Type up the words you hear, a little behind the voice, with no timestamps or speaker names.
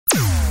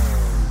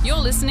You're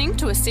listening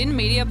to a Sin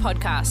Media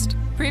podcast,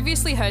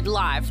 previously heard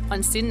live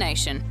on Sin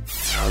Nation.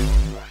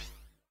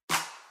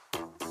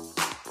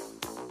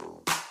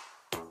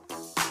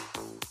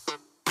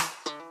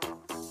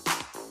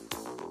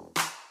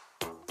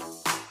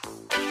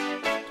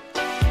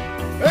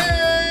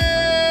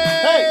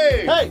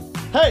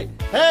 Hey!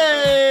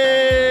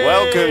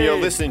 Welcome, you're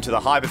listening to the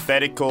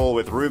Hypothetical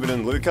with Ruben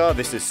and Luca.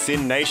 This is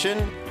Sin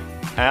Nation.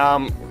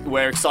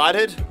 We're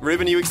excited.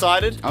 Ruben, are you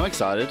excited? I'm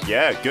excited.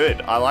 Yeah,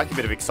 good. I like a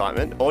bit of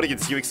excitement.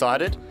 Audience, you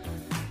excited?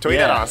 Tweet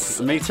at us.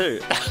 Me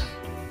too.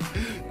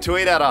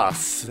 Tweet at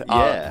us.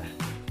 Yeah.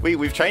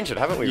 We've changed it,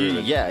 haven't we,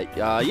 Ruben?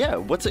 Yeah.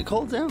 What's it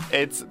called now?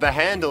 It's the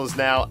handle's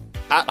now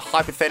at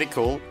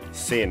Hypothetical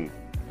Sin.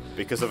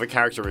 Because of a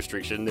character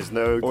restriction, there's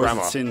no Or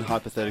grammar. is it Sin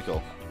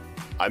Hypothetical?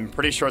 I'm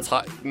pretty sure it's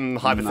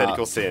Hypothetical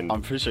Nah, Sin.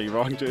 I'm pretty sure you're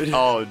wrong, dude.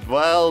 Oh,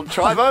 well,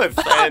 try both,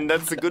 and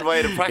that's a good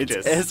way to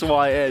practice. It's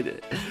S-Y-N.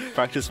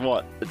 Practice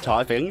what?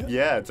 Typing?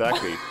 Yeah,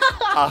 exactly.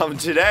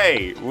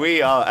 Today,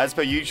 we are, as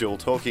per usual,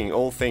 talking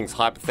all things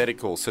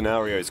hypothetical,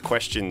 scenarios,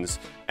 questions,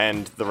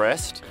 and the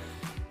rest.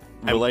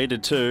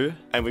 Related to...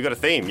 And we've got a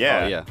theme,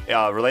 yeah. Oh,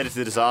 yeah. Related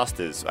to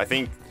disasters. I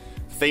think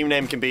theme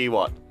name can be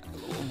what?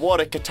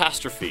 What a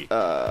catastrophe.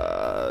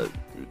 I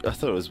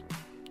thought it was...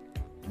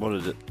 What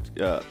is it?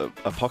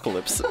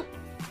 Apocalypse.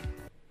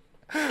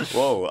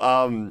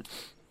 Whoa.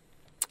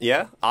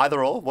 Yeah,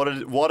 either or.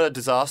 What a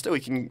disaster. We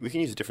can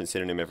use a different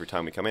synonym every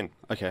time we come in.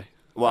 Okay.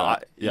 Well,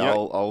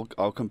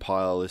 I'll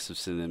compile a list of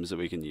synonyms that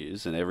we can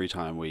use, and every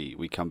time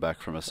we come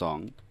back from a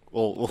song,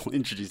 we'll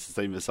introduce the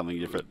theme as something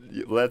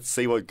different. Let's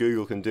see what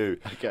Google can do.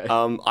 Okay.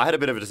 I had a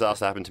bit of a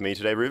disaster happen to me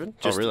today, Ruben.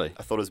 Oh, really?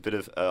 I thought it was a bit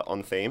of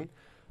on theme.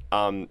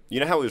 You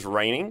know how it was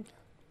raining?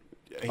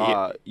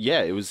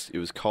 Yeah, it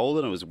was cold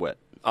and it was wet.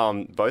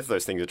 Both of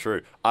those things are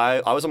true. I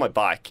was on my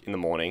bike in the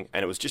morning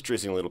and it was just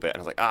drizzling a little bit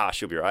and I was like,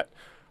 she'll be right.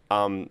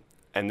 And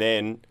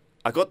then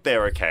I got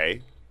there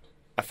okay.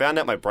 I found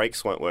out my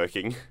brakes weren't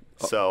working.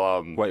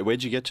 So Wait,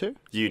 where'd you get to?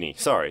 Uni.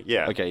 Sorry,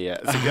 yeah. Okay, yeah.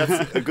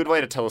 That's a good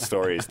way to tell a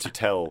story is to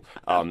tell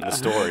the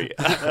story.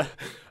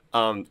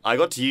 I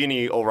got to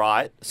uni all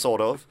right,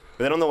 sort of.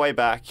 But then on the way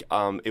back,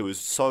 it was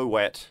so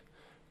wet.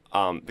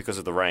 Because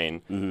of the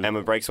rain, and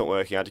my brakes weren't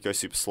working, I had to go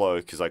super slow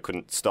because I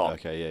couldn't stop.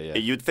 Okay, yeah.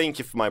 You'd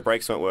think if my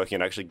brakes weren't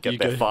working, I'd actually get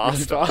there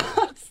faster.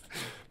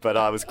 But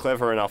I was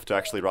clever enough to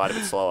actually ride a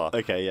bit slower.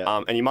 Okay,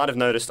 yeah. And you might have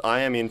noticed I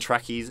am in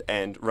trackies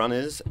and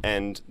runners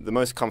and the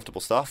most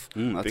comfortable stuff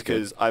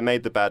because I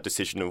made the bad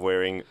decision of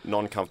wearing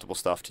non-comfortable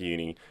stuff to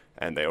uni,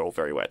 and they're all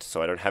very wet,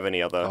 so I don't have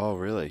any other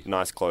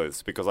nice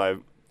clothes because I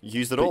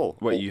used it all.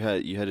 Wait, you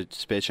had a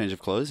spare change of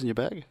clothes in your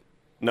bag?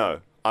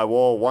 No. I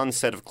wore one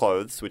set of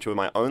clothes, which were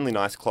my only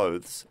nice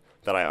clothes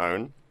that I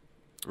own,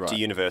 to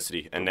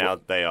university, and now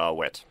they are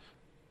wet.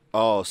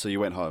 Oh, so you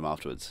went home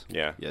afterwards?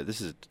 Yeah. Yeah, this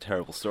is a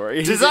terrible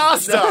story.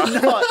 Disaster!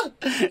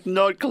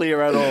 Not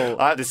clear at all.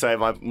 I have to say,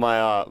 my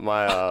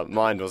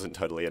mind wasn't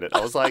totally in it.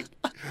 I was like,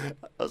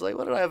 what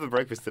did I have for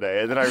breakfast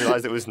today? And then I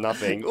realized it was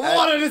nothing.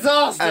 What a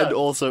disaster! And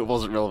also, it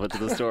wasn't relevant to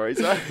the story.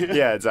 So.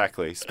 Yeah,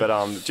 exactly. But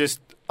I'm just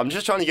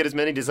trying to get as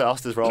many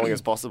disasters rolling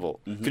as possible.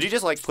 Mm-hmm. Could you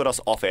just put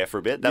us off air for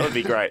a bit? That would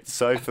be great.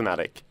 So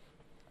thematic.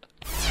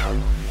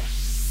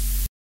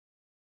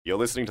 You're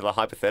listening to the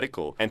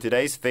Hypothetical, and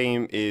today's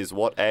theme is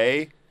what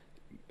a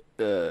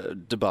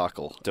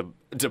debacle.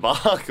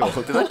 Debacle.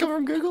 Did that come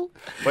from Google?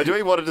 We're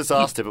doing what a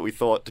disaster, but we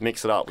thought to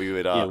mix it up, we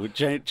would. We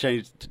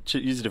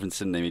use a different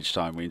synonym each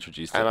time we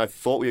introduced it. And I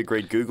thought we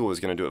agreed Google was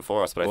going to do it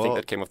for us, but I think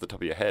that came off the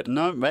top of your head.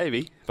 No,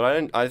 maybe.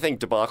 But I think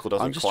debacle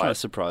doesn't. I'm just trying to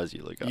surprise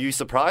you, Luca. You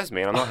surprised me,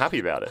 and I'm not happy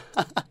about it.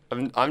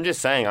 I'm just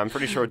saying. I'm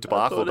pretty sure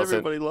debacle I thought doesn't.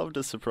 Everybody loved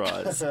a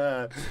surprise.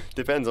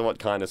 Depends on what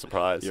kind of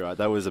surprise. You're right.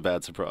 That was a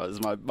bad surprise.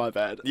 My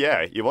bad.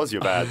 Yeah, it was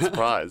your bad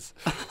surprise.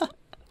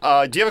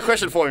 Do you have a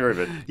question for me,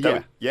 Ruben?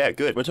 Yeah,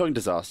 good. We're talking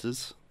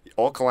disasters.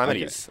 Or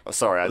calamities. Okay. Oh,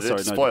 sorry, I did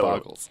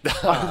spoil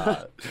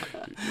it.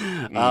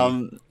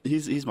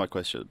 Here's my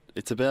question.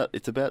 It's about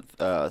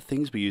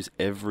things we use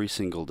every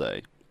single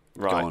day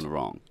going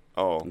wrong.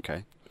 Oh.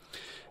 Okay.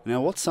 Now,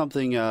 what's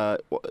something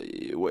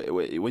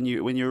when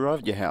you arrive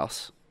at your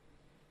house?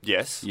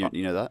 Yes.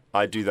 You know that?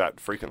 I do that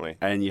frequently.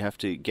 And you have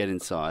to get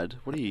inside.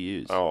 What do you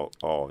use?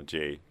 Oh,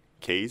 gee.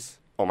 Keys?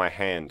 Or my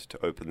hand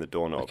to open the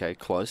doorknob. Okay,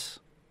 close.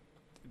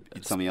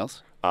 It's something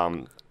else?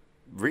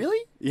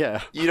 Really?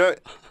 Yeah. You don't...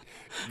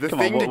 The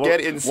thing to get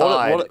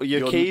inside...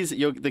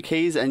 The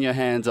keys and your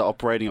hands are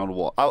operating on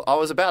what? I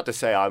was about to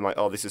say, I'm like,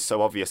 this is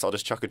so obvious, I'll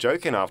just chuck a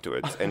joke in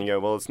afterwards. And you go,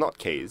 well, it's not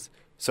keys.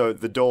 So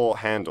the door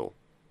handle.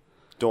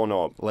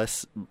 Doorknob.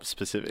 Less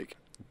specific.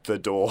 The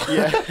door.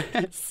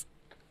 Yes.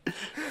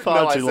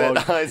 Far too long.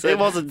 I said it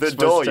wasn't the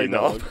door, you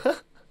know.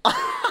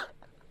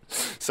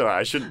 Sorry,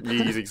 I shouldn't be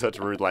using such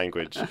rude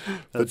language.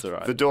 That's all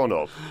right. The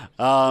doorknob.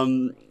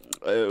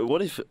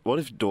 What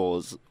if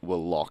doors were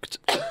locked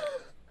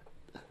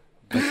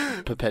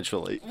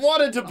perpetually?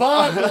 What a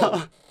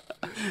debacle!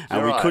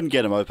 And we couldn't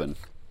get them open.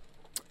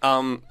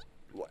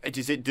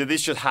 Did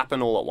this just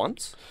happen all at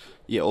once?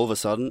 Yeah, all of a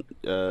sudden,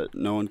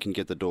 no one can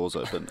get the doors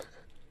open.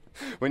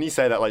 When you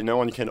say that, like, no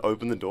one can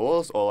open the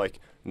doors, or like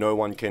no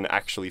one can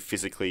actually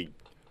physically,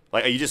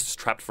 like, are you just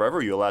trapped forever? Or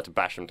are you allowed to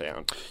bash them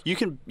down? You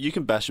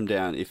can bash them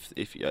down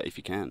if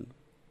you can.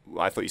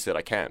 I thought you said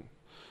I can.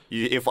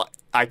 If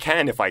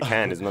I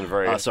can is not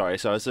very. Oh, sorry.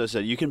 So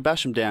you can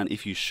bash them down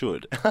if you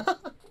should.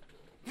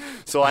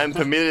 So I am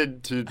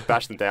permitted to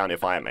bash them down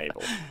if I am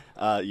able.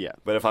 Yeah.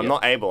 But if I'm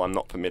not able, I'm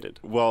not permitted.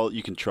 Well,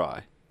 you can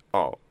try.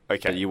 Oh,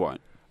 okay. But you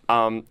won't.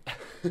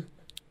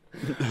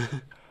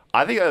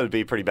 I think that would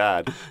be pretty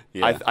bad.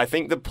 Yeah. I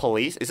think the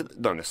police,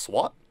 the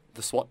SWAT?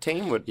 The SWAT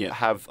team would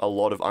have a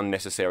lot of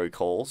unnecessary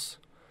calls.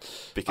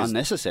 Because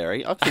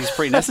unnecessary? I think it's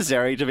pretty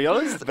necessary, to be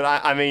honest.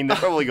 But I mean, they've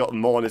probably got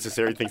more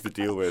necessary things to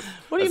deal with.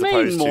 What do you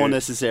mean more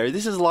necessary?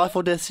 This is a life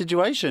or death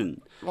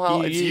situation.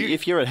 Well,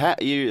 if you're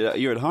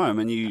at home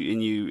and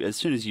you as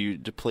soon as you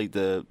deplete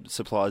the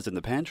supplies in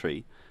the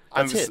pantry,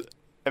 that's it.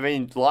 I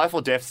mean, life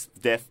or death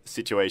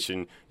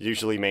situation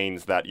usually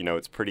means that, you know,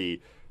 it's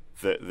pretty.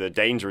 The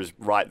danger is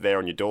right there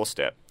on your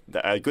doorstep.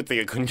 A good thing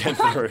I couldn't get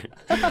through.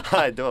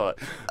 I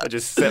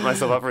just set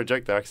myself up for a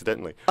joke there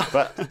accidentally.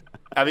 But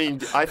I mean,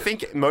 I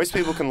think most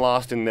people can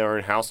last in their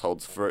own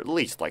households for at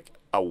least like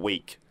a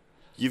week.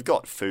 You've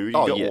got food,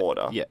 you've got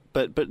water. Yeah,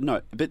 but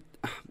and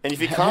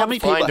if you can't how many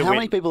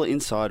people are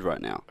inside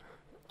right now?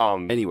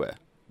 Anywhere.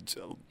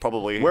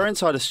 Probably. We're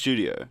inside a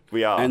studio.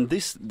 We are. And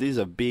this is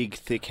a big,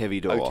 thick, heavy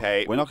door.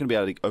 Okay. We're not going to be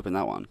able to open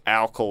that one.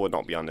 Our call would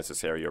not be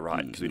unnecessary, you're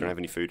right, because we don't have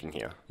any food in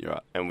here. You're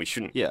right. And we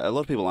shouldn't. Yeah, a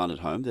lot of people aren't at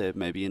home. They're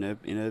maybe in a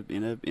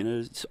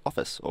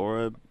office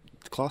or a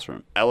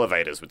classroom.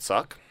 Elevators would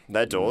suck.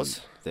 They're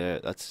doors.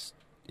 That's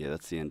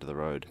the end of the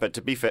road. But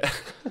to be fair...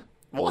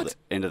 What? Or the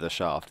end of the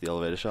shaft, the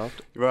elevator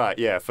shaft. Right,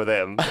 yeah, for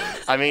them.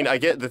 I mean,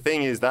 the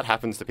thing is, that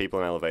happens to people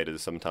in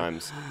elevators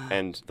sometimes,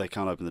 and... They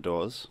can't open the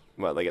doors.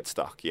 Well, they get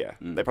stuck, yeah.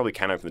 They probably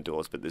can open the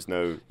doors, but there's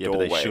no but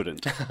doorway. they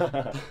shouldn't.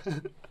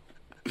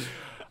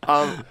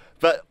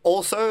 But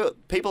also,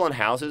 people in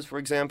houses, for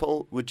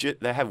example,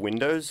 they have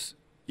windows.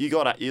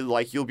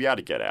 You'll be able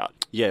to get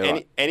out. Yeah,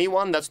 right.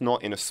 Anyone that's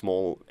not in a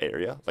small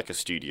area, like a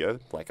studio,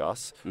 like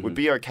us, would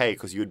be okay,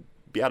 because you'd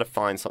be able to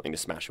find something to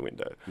smash a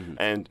window.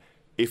 And...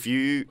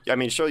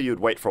 sure, you'd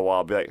wait for a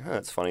while, be like,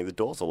 it's funny, the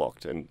doors are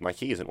locked and my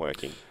key isn't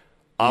working.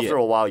 After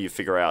a while, you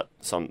figure out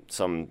some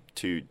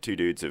two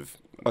dudes have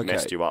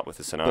messed you up with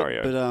the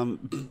scenario. But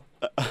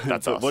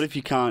that's us. What if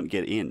you can't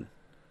get in?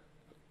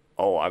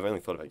 Oh, I've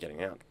only thought about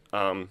getting out.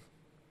 I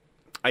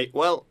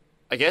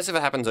guess if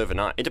it happens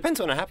overnight, it depends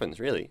when it happens,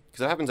 really.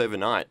 Because if it happens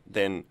overnight,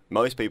 then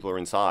most people are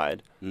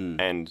inside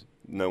and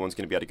no one's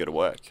going to be able to go to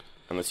work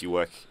unless you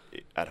work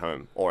at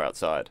home or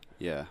outside.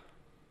 Yeah.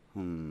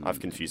 I've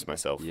confused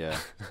myself. Yeah.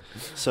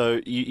 So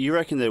you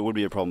reckon there would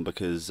be a problem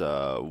because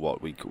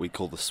what we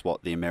call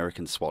the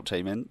American SWAT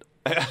team in?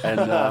 And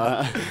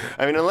I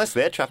mean, unless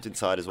they're trapped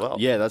inside as well.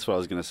 Yeah, that's what I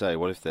was going to say.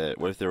 What if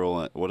they're all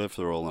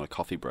on a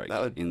coffee break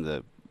in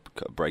the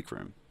break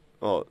room?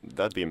 Oh,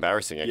 that'd be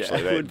embarrassing.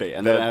 Actually, yeah, it would be,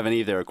 and they don't have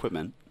any of their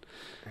equipment.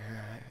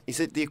 Is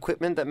it the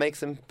equipment that makes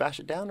them bash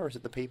it down, or is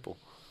it the people?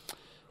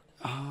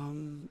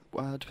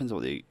 Well, it depends on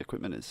what the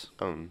equipment is.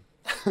 Do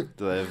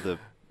they have the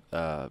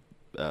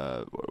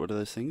what are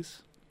those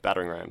things?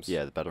 Battering rams.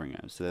 Yeah, the battering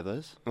rams. Do they have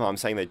those? Well, I'm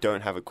saying they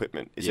don't have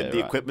equipment. Is it the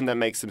equipment that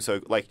makes them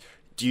so... Like,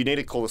 do you need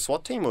to call a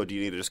SWAT team, or do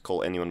you need to just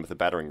call anyone with a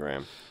battering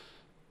ram?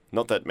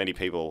 Not that many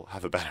people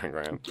have a battering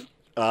ram.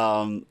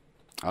 I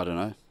don't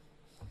know.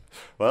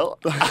 Well,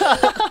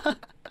 I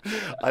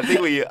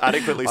think we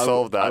adequately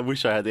solved that. I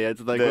wish I had the answer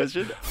to that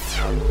question.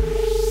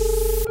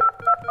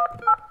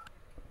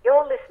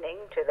 You're listening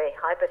to the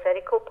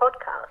Hypothetical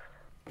Podcast.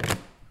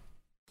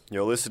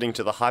 You're listening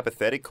to The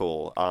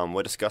Hypothetical.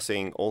 We're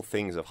discussing all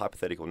things of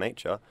hypothetical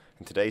nature,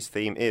 and today's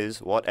theme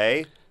is, what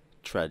a...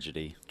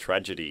 Tragedy.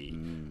 Tragedy.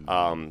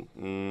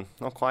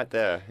 Not quite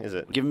there, is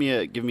it? Give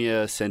me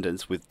a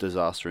sentence with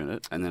disaster in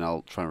it, and then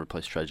I'll try and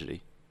replace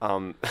tragedy.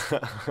 I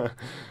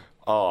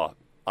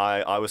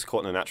was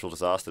caught in a natural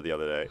disaster the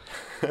other day.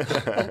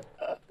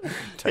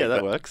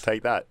 That works.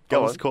 Take that. I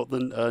was caught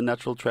in a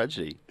natural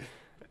tragedy.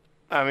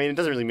 I mean, it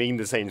doesn't really mean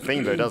the same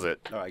thing, though, does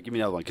it? All right, give me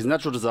another one. Because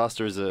natural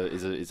disaster is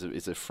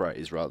a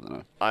phrase rather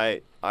than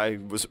a... I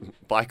was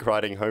bike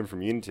riding home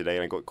from uni today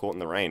and I got caught in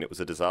the rain. It was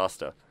a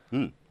disaster.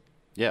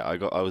 Yeah,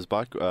 I was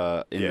bike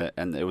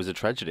and it was a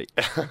tragedy.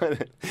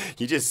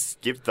 You just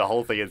skipped the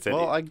whole thing and said...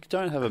 Well, I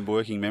don't have a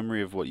working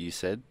memory of what you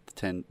said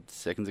 10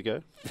 seconds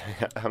ago.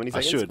 How many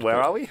seconds? I should. Where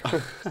are we?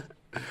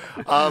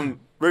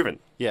 Reuben.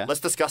 Yeah.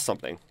 Let's discuss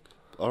something.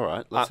 All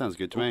right, that sounds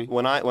good to me.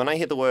 When I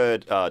hear the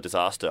word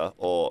disaster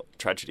or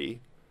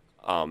tragedy,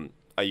 I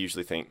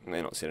usually think,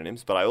 they're not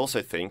synonyms, but I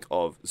also think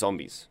of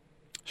zombies.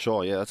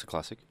 Sure, yeah, that's a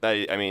classic.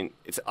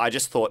 I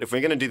just thought if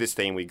we're going to do this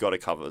theme, we got to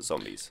cover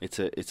zombies.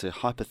 It's a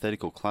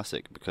hypothetical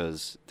classic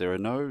because there are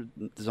no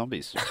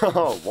zombies.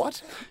 Oh,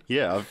 what?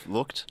 Yeah, I've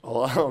looked.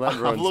 Well,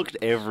 I've looked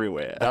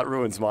everywhere. That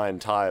ruins my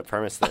entire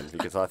premise then,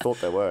 because I thought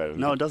there were.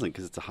 No, it doesn't,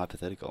 because it's a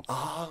hypothetical.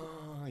 Oh,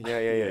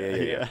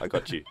 yeah. I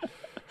got you.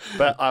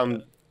 But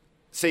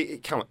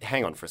see,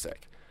 hang on for a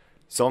sec.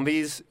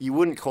 Zombies, you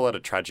wouldn't call it a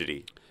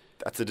tragedy.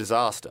 That's a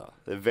disaster.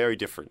 They're very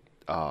different.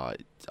 I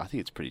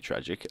think it's pretty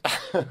tragic.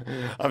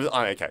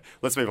 Okay,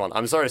 let's move on.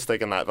 I'm sorry to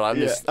stick on that, but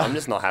I'm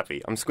just not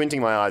happy. I'm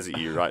squinting my eyes at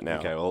you right now.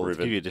 Okay, well, I'll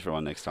Ruben. give you a different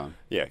one next time.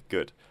 Yeah,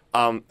 good.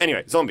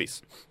 Anyway,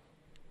 zombies.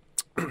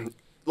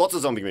 Lots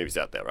of zombie movies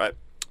out there, right?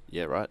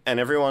 Yeah, right. And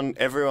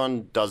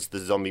everyone does the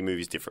zombie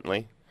movies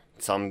differently.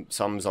 Some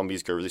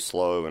zombies go really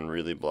slow and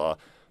really blah,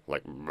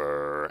 like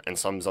brr, and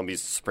some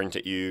zombies sprint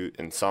at you,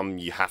 and some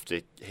you have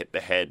to hit the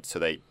head so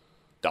they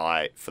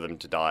die for them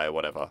to die or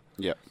whatever.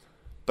 Yeah.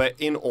 But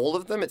in all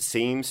of them, it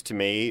seems to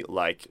me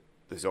like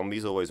the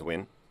zombies always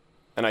win.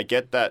 And I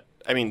get that.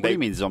 I mean, What do you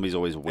mean zombies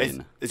always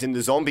win? It's in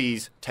the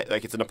zombies,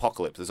 like it's an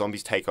apocalypse. The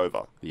zombies take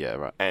over. Yeah,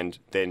 right. And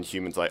then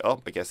humans are like,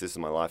 oh, I guess this is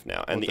my life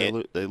now. And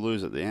They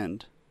lose at the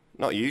end.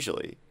 not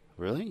usually.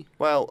 Really?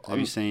 Well, Have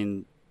you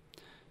seen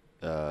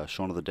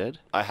Shaun of the Dead?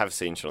 I have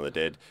seen Shaun of the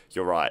Dead.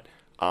 You're right.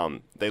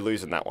 They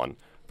lose in that one.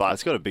 But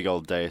It's got a big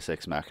old Deus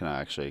Ex Machina,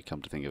 actually,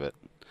 come to think of it.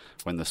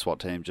 When the SWAT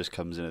team just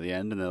comes in at the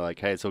end and they're like,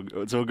 hey, it's all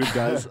good,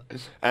 guys.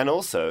 and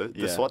also,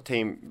 the Yeah. SWAT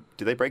team,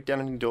 do they break down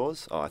any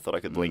doors? Oh, I thought I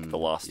could link the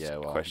last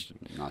question.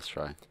 Nice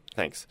try.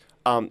 Thanks.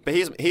 But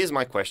here's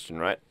my question,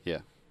 right? Yeah.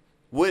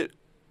 Would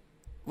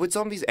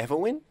zombies ever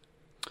win?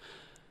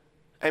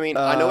 I mean,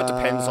 I know it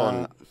depends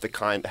on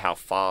how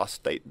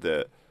fast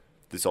the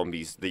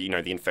zombies,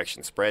 the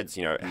infection spreads.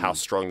 How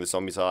strong the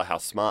zombies are, how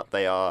smart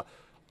they are.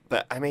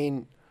 But I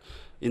mean,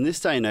 In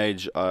this day and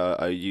age,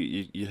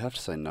 you'd have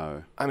to say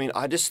no. I mean,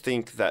 I just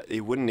think that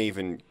it wouldn't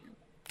even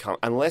come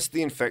unless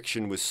the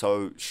infection was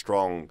so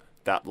strong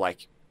that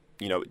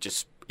it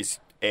just is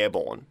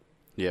airborne.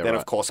 Yeah, then right.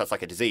 of course that's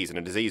like a disease, and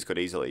a disease could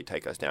easily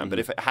take us down. But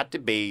if it had to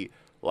be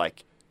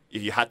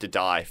if you had to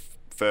die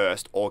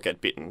first or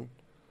get bitten,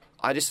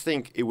 I just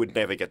think it would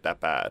never get that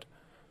bad.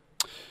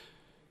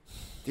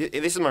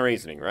 This is my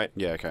reasoning, right?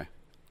 Yeah, okay.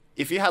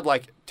 If you had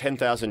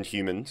 10,000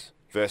 humans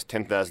versus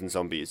 10,000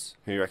 zombies,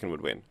 who do you reckon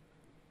would win?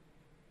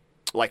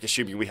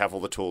 Assuming we have all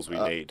the tools we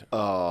need.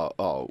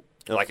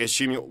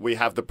 Assuming we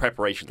have the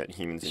preparation that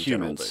humans in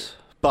general do.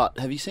 But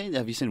have you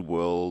seen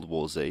World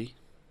War Z?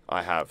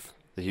 I have.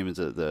 The humans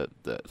are the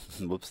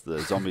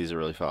zombies are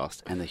really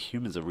fast and the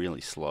humans are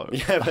really slow.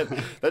 Yeah, but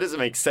that doesn't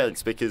make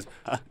sense because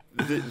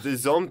the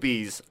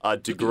zombies are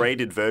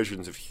degraded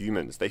versions of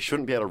humans. They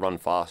shouldn't be able to run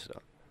faster.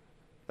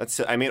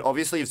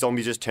 Obviously, if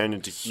zombies just turned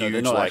into huge, No,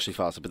 they're not actually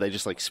faster, but they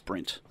just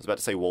sprint. I was about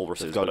to say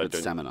walruses, They've got but I good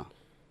don't. stamina.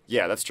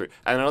 Yeah, that's true.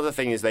 And another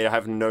thing is they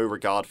have no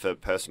regard for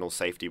personal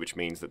safety, which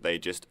means that they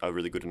just are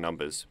really good in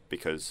numbers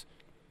because,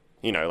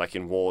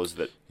 in wars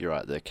that... You're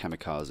right, they're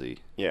kamikaze.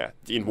 Yeah,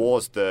 in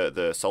wars,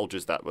 the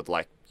soldiers that would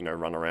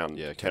run around,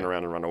 turn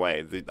around and run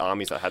away. The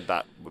armies that had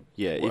that were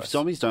Yeah, worse. if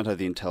zombies don't have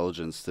the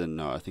intelligence, then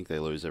no, I think they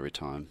lose every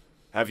time.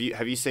 Have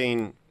you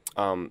seen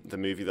the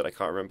movie that I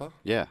can't remember?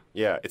 Yeah.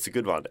 Yeah, it's a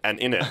good one. And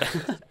in it,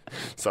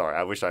 sorry,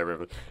 I wish I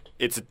remembered.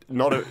 It's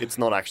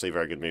not actually a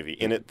very good movie.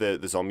 In it, the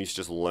zombies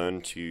just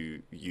learn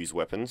to use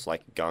weapons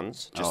like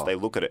guns. They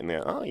look at it and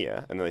they're oh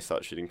yeah, and then they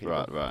start shooting people.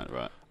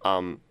 Right.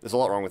 There's a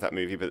lot wrong with that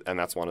movie, and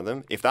that's one of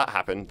them. If that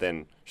happened,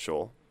 then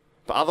sure.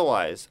 But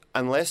otherwise,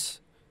 unless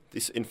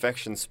this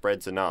infection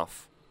spreads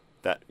enough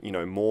that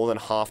more than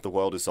half the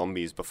world is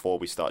zombies before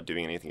we start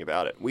doing anything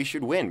about it, we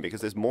should win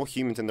because there's more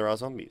humans than there are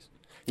zombies.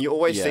 You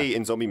always see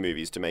in zombie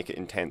movies, to make it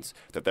intense,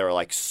 that there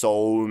are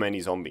so many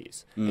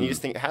zombies. And you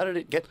just think, how did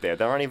it get there?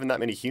 There aren't even that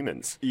many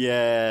humans.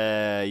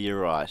 Yeah,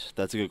 you're right.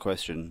 That's a good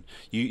question.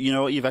 You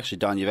know what you've actually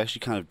done? You've actually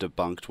kind of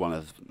debunked one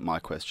of my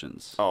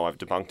questions. Oh, I've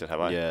debunked it,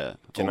 have I? Yeah,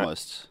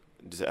 almost.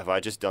 Have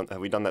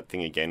we done that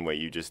thing again where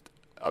you just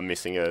are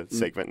missing a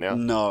segment now?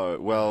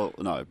 No,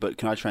 no. But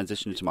can I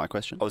transition into my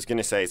question? I was going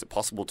to say, is it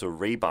possible to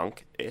rebunk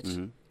it?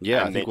 Mm-hmm.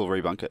 Yeah, I think we'll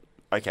rebunk it.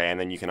 Okay, and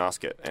then you can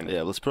ask it.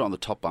 Yeah, let's put it on the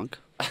top bunk.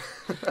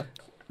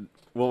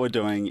 What we're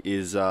doing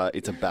is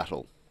it's a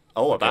battle.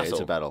 Oh, a battle. It's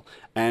a battle.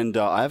 And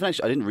I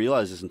didn't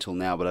realize this until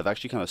now, but I've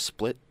actually kind of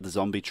split the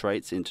zombie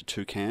traits into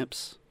two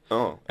camps.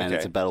 Oh, okay. And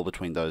it's a battle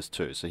between those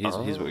two. So here's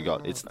what we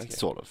got. It's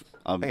sort of.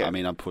 Okay. I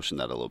mean, I'm pushing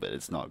that a little bit.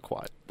 It's not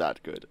quite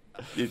that good.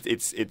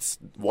 It's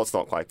what's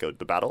not quite good?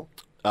 The battle?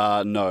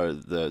 No,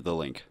 the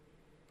link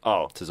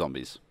Oh, to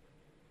zombies.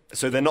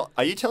 so they're not.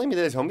 Are you telling me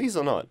they're zombies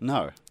or not?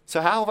 No. So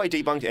how have I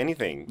debunked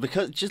anything?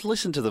 Because just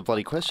listen to the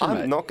bloody question,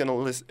 mate. I'm not going to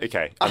listen.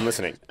 Okay, I'm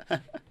listening.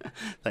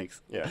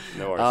 Thanks. Yeah,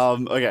 no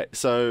worries. Okay,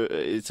 so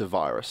it's a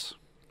virus.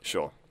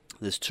 Sure.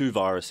 There's two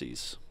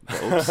viruses.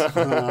 Oops.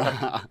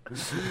 I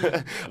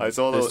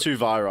saw There's two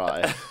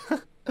viri.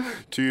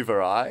 two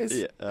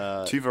varieties.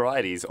 Yeah, two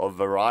varieties of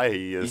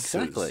varieties.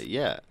 exactly,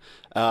 yeah.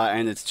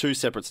 And it's two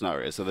separate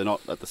scenarios, so they're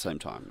not at the same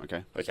time,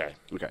 okay? Okay.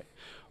 Okay.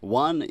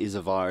 One is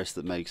a virus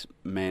that makes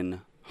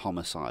men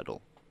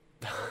homicidal.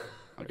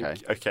 Okay?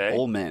 Okay.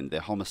 All men, they're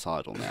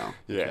homicidal now.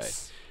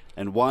 Yes.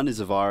 Okay? And one is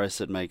a virus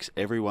that makes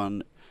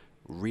everyone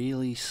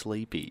really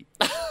sleepy.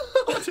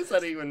 What does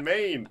that even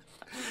mean?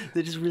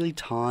 They're just really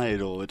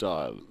tired all the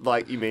time.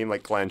 You mean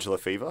glandular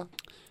fever?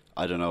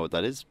 I don't know what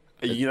that is.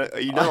 You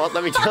know what?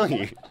 Let me tell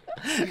you.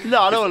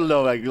 No, I don't want to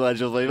know about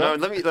glandular fever. No,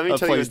 let me tell you.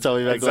 Please tell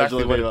me about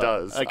exactly what glandular it fever.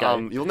 does.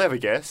 Okay. You'll never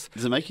guess.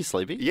 Does it make you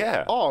sleepy?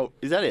 Yeah. Oh,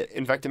 is that it?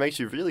 In fact, it makes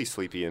you really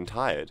sleepy and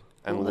tired.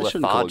 and Well, they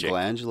shouldn't call it lethargic.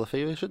 glandular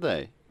fever, should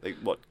they?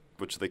 What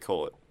should they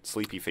call it?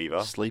 Sleepy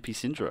fever. Sleepy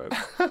syndrome.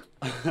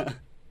 I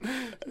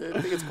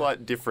think it's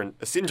quite different.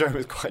 A syndrome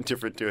is quite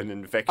different to an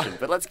infection.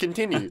 But let's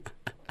continue.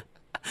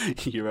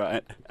 You're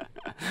right.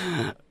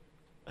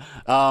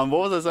 What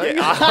was I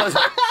saying?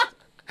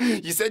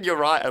 You said you're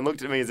right and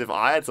looked at me as if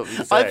I had something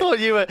to say. I thought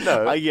you were.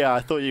 No. I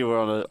thought you were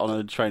on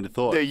a train of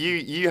thought. No,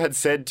 you had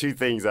said two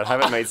things that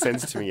haven't made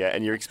sense to me yet,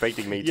 and you're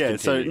expecting me to Yeah,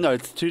 so continue. no,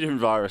 it's two different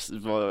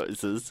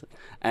viruses.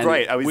 And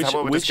Right, is that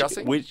what we're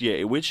discussing?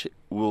 Which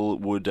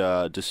would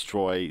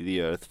destroy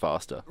the Earth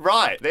faster?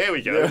 Right, there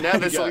we go. Now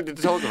there's Yeah. something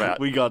to talk about.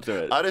 We got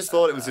to it. I just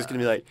thought it was just going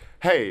to be like,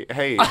 hey,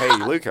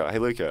 Luca,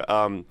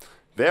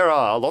 there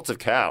are lots of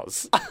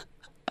cows.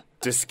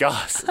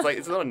 Discuss. It's like,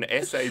 it's not an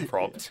essay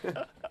prompt.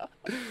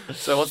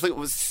 So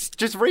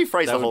just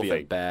rephrase That the would whole be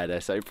thing. a bad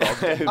essay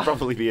prompt. It would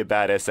probably be a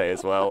bad essay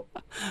as well.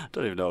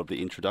 Don't even know what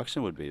the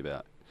introduction would be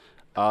about.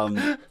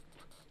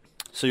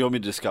 So you want me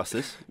to discuss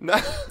this? No.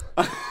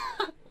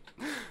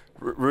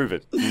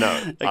 Reuben, no.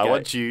 I Okay.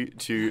 want you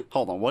to...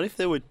 Hold on. What if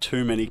there were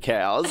too many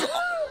cows?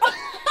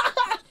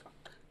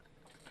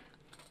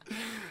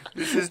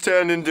 This has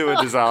turned into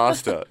a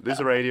disaster. This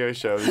radio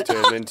show has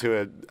turned into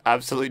an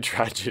absolute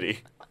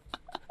tragedy.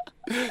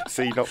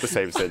 See, not the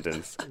same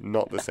sentence.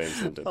 Not the same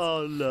sentence.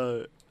 Oh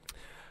no.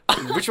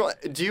 Which one?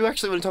 Do you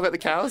actually want to talk about the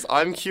cows?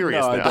 I'm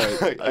curious No, I now.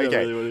 don't. I don't Okay.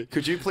 really want to.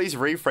 Could you please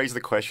rephrase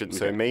the question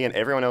so Okay. me and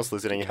everyone else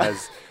listening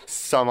has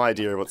some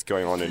idea of what's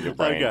going on in your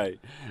brain?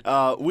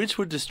 Okay. Which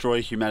would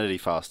destroy humanity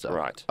faster?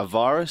 Right. A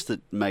virus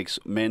that makes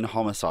men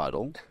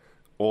homicidal,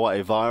 or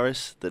a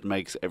virus that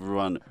makes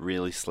everyone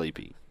really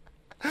sleepy?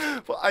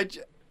 Well,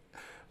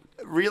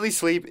 really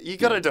sleep. You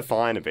got to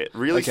define a bit.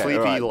 Really Okay, sleepy,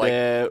 alright,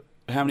 like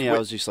how many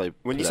hours do you sleep?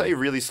 when per you day? say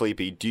really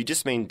sleepy, do you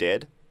just mean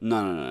dead?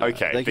 No.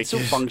 Okay, They can still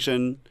because-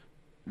 function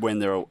when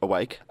they're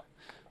awake,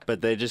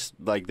 but they're just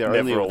like they're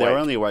Never awake.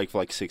 only awake for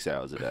like 6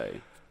 hours a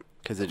day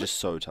because they're just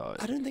so tired.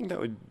 I don't think that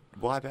would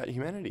wipe out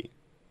humanity.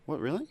 What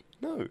really?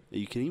 No. Are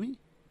you kidding me?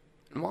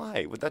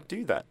 Why would that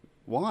do that?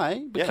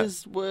 Why?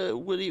 Because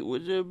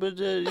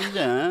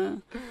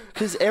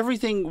because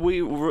everything we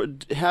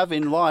have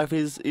in life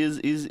is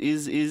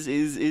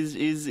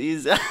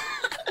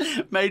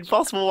made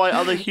possible by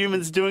other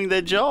humans doing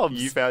their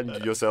jobs. You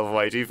found yourself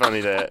way too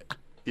funny there.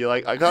 You're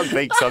like, I can't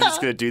think, so I'm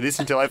just going to do this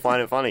until I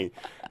find it funny.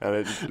 And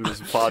it was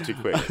far too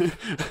quick.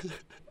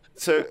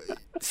 So,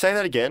 say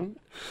that again.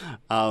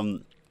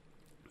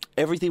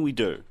 Everything we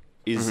do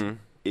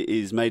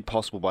is made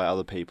possible by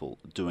other people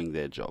doing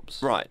their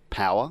jobs. Right.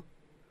 Power,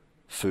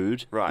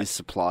 food Right. is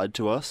supplied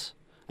to us.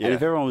 Yeah. And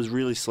if everyone was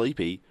really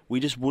sleepy, we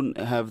just wouldn't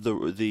have the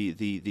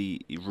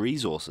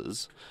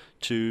resources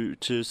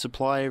to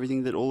supply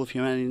everything that all of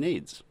humanity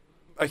needs.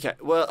 Okay,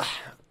 well,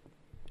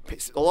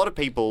 a lot of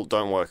people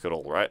don't work at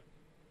all, right?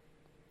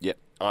 Yep.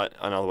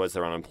 In other words,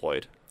 they're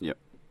unemployed. Yep.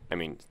 I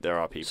mean, there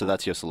are people. So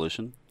that's your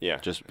solution? Yeah.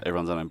 Just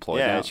everyone's unemployed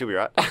Yeah, now? it should be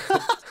right.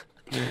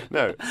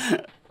 No.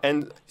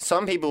 And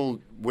some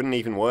people wouldn't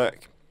even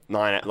work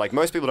like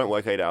most people don't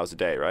work 8 hours a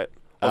day, right?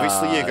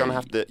 Obviously,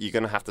 you're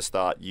gonna have to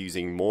start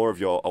using more of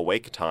your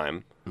awake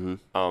time,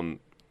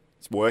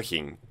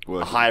 working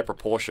a higher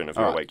proportion of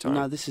your All right. awake time.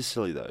 No, this is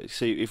silly though.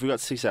 See, if we got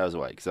 6 hours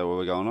awake, is that what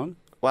we're going on?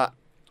 Well,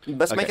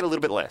 let's make Okay. it a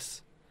little bit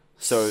less.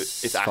 So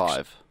it's actually,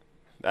 5.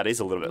 that is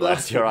a little bit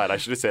less. You're right. I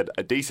should have said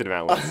a decent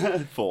amount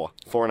less. 4.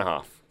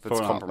 4.5. That's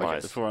 4.5.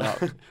 compromise. Okay,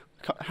 4.5.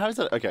 How is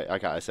that? Okay,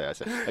 I say.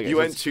 Okay, You so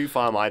went it's- too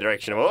far my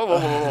direction.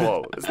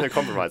 Whoa. There's no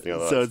compromising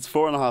otherwise. So it's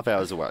 4.5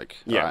 hours awake.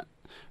 Yeah. All right.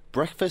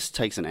 Breakfast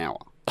takes an hour.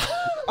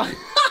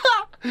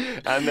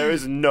 And there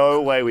is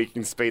no way we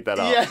can speed that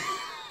up. Yeah.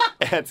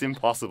 It's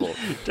impossible.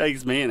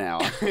 Takes me an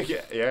hour.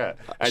 yeah.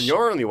 And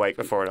you're only awake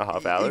for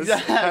 4.5 hours.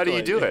 How do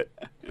you do it?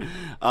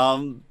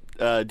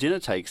 Dinner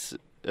takes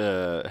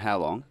how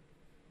long?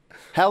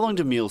 How long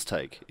do meals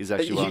take? Is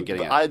actually what I'm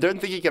getting at. I don't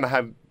think you're going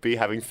to be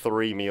having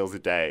 3 meals a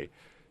day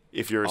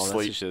if you're That's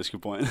asleep. actually a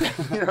good point.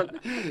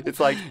 It's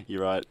like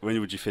You're right. When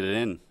would you fit it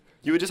in?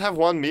 you would just have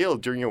one meal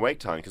during your wake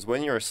time because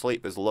when you're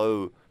asleep, there's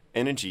low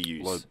energy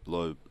use.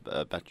 Low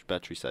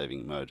battery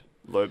saving mode.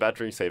 Low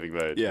battery saving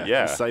mode.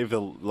 Yeah. Save the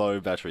low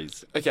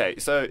batteries. Okay,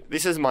 so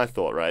this is my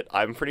thought, right?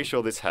 I'm pretty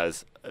sure this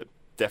has a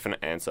definite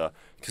answer.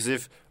 Because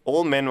if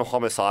all men were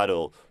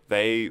homicidal,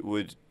 they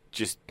would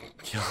just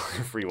kill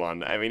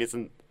everyone. I mean,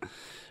 isn't...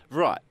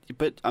 Right.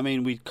 But, I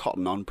mean, we'd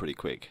cotton on pretty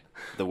quick.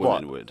 The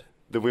women would.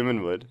 The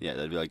women would. Yeah,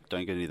 they'd be like,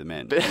 don't go near the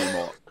men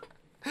anymore.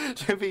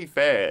 To be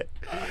fair,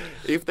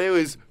 if there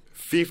was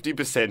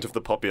 50% of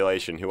the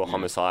population who were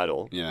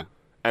homicidal, Yeah.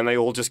 and they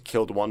all just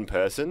killed one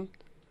person,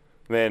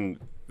 then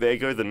there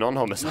go the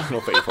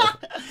non-homicidal people.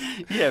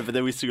 Yeah, but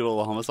then we still got all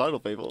the homicidal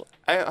people.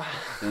 I-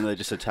 And they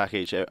just attack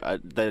they'd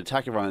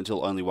attack everyone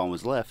until only one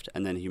was left,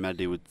 and then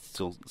humanity would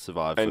still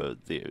survive for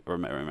the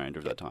remainder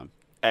of that time.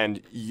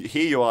 And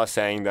here you are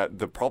saying that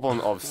the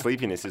problem of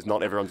sleepiness is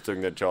not everyone's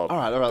doing their job. All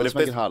right, But let's if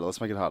make there's-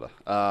 it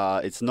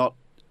harder. It's not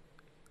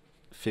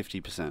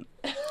 50%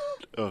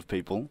 of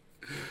people.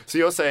 So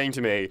you're saying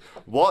to me,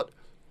 what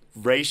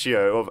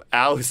ratio of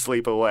hours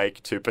sleep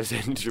awake to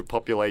percentage of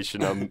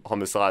population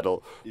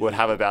homicidal would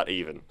have about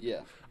even.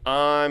 Yeah.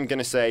 I'm going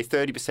to say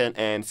 30%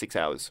 and 6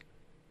 hours.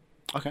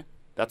 Okay.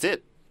 That's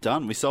it.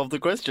 Done. We solved the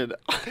question.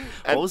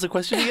 What was the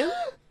question again?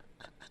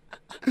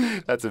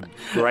 That's a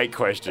great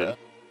question.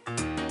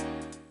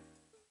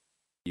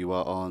 You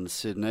are on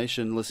Sid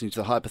Nation listening to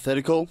the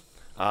Hypothetical.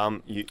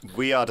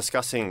 We are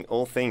discussing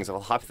all things of a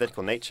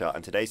hypothetical nature,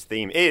 and today's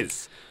theme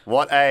is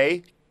what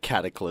a...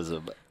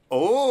 Cataclysm.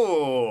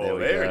 Oh, There we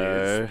there go. it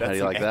is. How That's do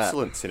you like an that?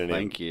 excellent synonym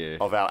Thank you.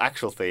 of our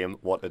actual theme,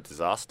 what a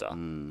disaster.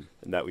 And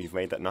that we've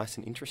made that nice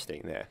and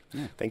interesting there.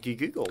 Yeah. Thank you,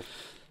 Google.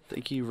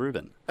 Thank you,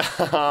 Ruben.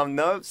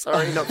 No,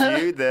 sorry, not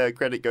you. The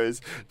credit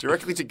goes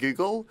directly to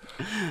Google.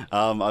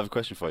 I have a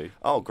question for you.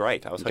 Oh,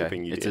 great. I was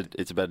hoping you it's did.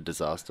 It's about a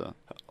disaster.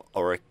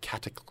 Or a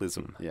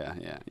cataclysm. Yeah.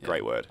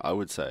 Great word. I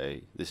would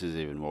say this is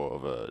even more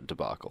of a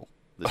debacle,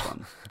 this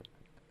one.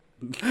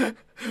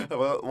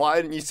 Well, why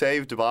didn't you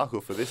save debacle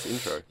for this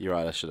intro? You're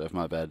right, I should have.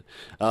 My bad.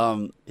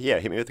 Yeah,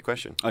 hit me with the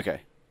question.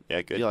 Okay. Yeah,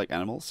 Do good. you like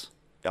animals?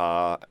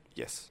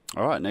 Yes.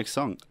 All right, next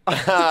song.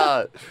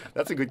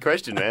 That's a good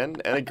question, man,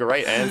 and a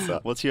great answer.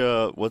 Do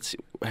you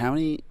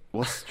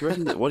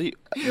reckon what do you,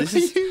 this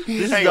is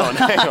Hang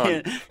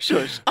on.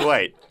 Shush.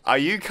 Wait, are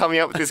you coming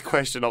up with this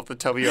question off the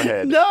top of your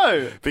head?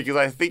 No. Because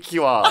I think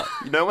you are.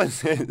 No one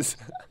says...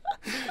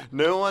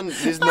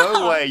 there's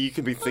no way you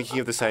can be thinking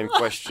of the same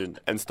question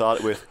and start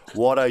it with,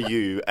 what are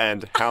you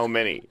and how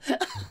many?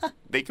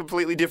 They're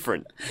completely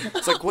different.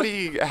 It's like,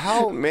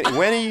 how many,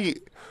 when are you,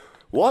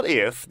 what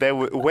if there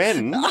were,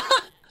 when?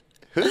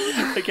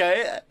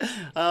 Okay.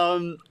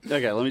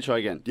 Okay, let me try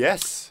again.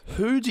 Yes.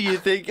 Who do you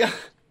think...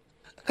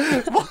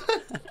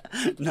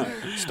 No.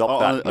 Stop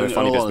that. No In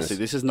funny all business. honesty,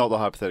 this is not the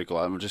hypothetical.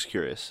 I'm just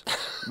curious.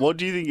 What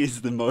do you think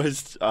is the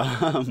most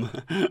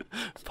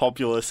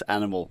populous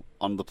animal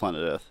on the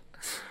planet Earth?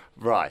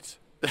 Right.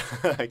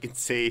 I can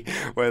see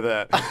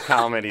where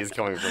how many is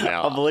coming from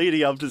now. I'm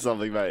leading up to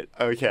something, mate.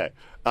 Okay.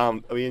 Are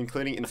we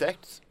including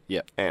insects?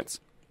 Yeah. Ants.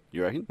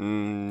 You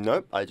reckon?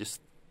 Nope.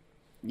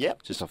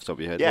 Yep. Just off the top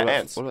of your head. Yeah, what about,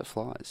 ants. What about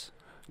flies?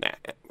 Nah.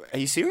 Are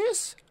you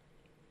serious?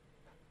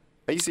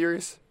 Are you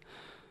serious?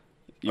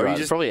 You're Are you right,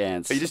 just- probably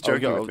ants. are you just I'll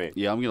joking go- with me?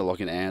 Yeah, I'm going to lock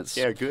in ants.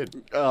 Yeah,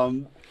 good.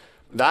 No,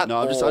 That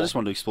I or... just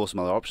wanted to explore some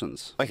other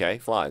options. Okay,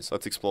 flies.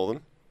 Let's explore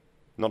them.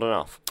 Not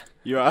enough.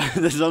 You're right.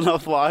 There's not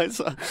enough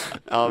flies.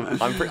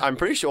 I'm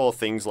pretty sure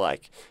things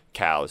like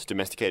cows,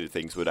 domesticated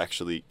things, would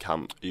actually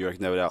come. You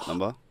reckon they would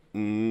outnumber?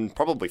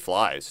 Probably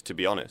flies, to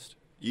be honest.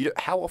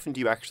 How often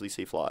do you actually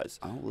see flies?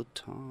 All the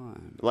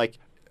time. Like,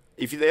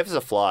 if there's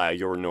a fly,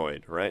 you're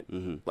annoyed, right?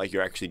 Mm-hmm. Like,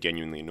 you're actually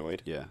genuinely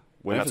annoyed. Yeah.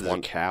 Whenever that's there's one-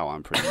 a cow,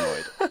 I'm pretty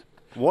annoyed.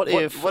 What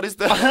if... What is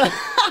the...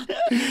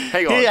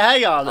 Hang on. Here,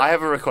 hang on. I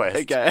have a request.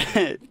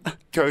 Okay.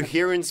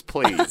 Coherence,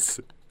 please.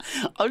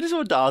 I just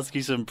wanted to ask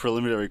you some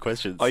preliminary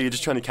questions. Oh, you're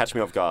just trying to catch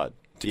me off guard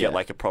to Yeah. get,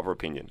 like, a proper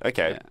opinion.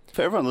 Okay. Yeah.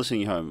 For everyone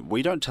listening at home,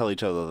 we don't tell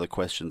each other the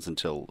questions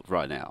until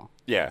right now.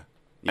 Yeah.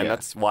 Yeah. And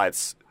that's why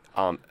it's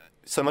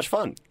so much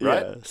fun,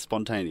 right? Yeah,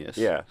 spontaneous.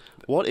 Yeah.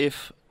 What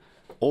if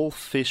all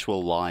fish were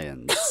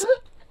lions?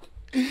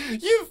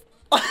 You've...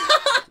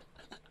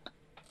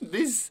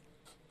 This...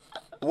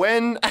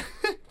 When...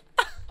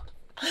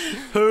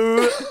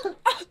 Who?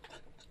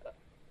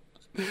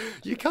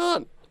 You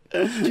can't.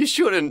 You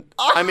shouldn't.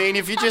 I mean,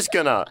 if you're just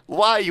gonna...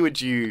 Why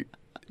would you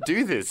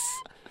do this?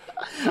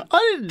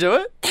 I didn't do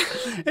it.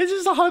 It's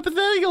just a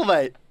hypothetical,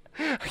 mate.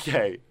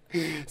 Okay.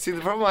 See,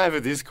 the problem I have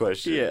with this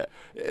question Yeah.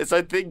 is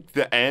I think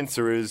the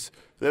answer is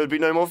there would be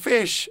no more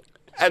fish.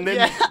 And then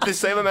Yeah. the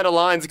same amount of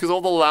lions because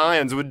all the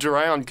lions would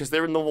drown because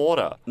they're in the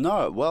water.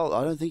 No, well,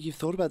 I don't think you've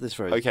thought about this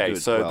very Okay,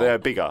 good. so well. they're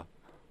bigger.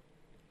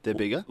 They're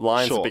bigger.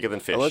 Lions are Sure. bigger than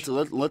fish.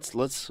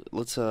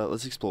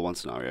 Let's explore one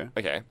scenario.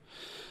 Okay.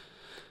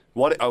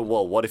 What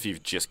if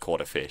you've just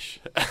caught a fish?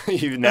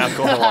 You've now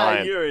caught a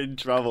lion. You're in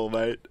trouble,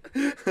 mate.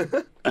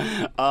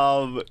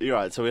 You're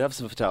right. So we have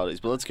some fatalities,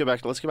 but let's go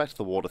back to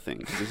the water thing.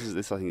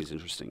 This I think is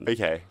interesting.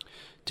 Okay.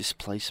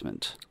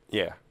 Displacement.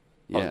 Yeah.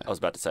 Yeah. I was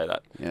about to say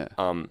that. Yeah.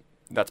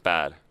 That's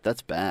bad.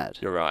 That's bad.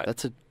 You're right.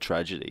 That's a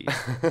tragedy.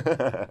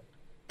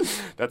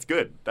 That's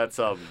good. That's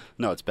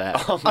No, it's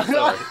bad. I'm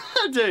sorry.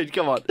 Dude,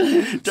 come on.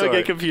 Don't Sorry.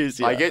 get confused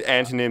here. I get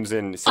antonyms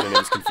and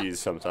synonyms confused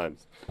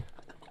sometimes.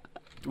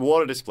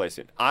 Water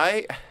displacement.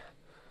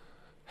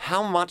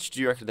 How much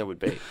do you reckon there would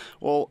be?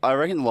 Well, I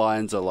reckon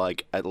lions are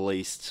like at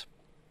least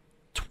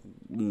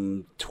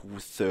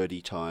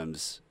 30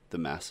 times the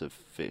mass of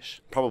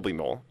fish. Probably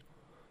more.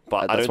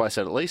 But That's why I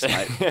said at least,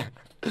 mate.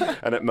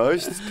 And at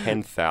most,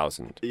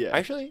 10,000. Yeah.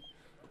 Actually,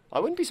 I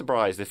wouldn't be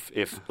surprised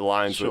if the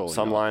lions Surely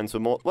some not. lions were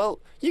more... Well,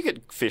 you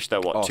could fish, though,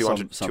 what, Oh,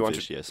 200? some 200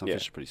 fish, yeah. Some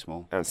fish are pretty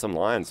small. And some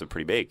lions are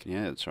pretty big.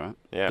 Yeah, that's right.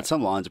 Yeah. But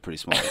some lions are pretty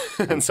small.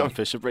 and some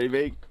fish are pretty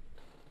big.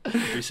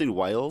 Have you seen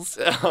whales?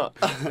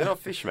 They're not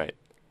fish, mate.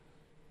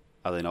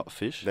 Are they not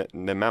fish? They're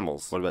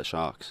mammals. What about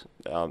sharks?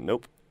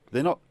 Nope.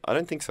 They're not. I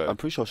don't think so. I'm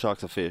pretty sure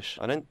sharks are fish.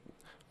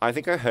 I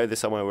think I heard this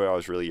somewhere where I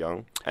was really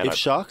young. And If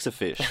sharks are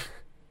fish,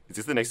 Is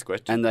this the next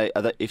question? and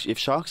if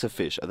sharks are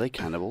fish, are they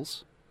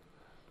cannibals?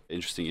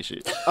 interesting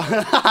issue.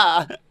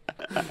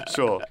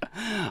 Sure.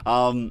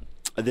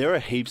 There are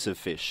heaps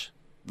of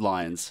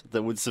lions,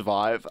 that would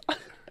survive.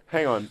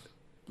 Hang on.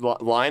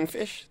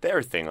 Lionfish? They're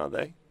a thing, aren't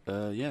they?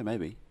 Yeah,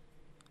 maybe.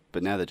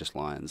 But now they're just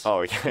lions. Oh,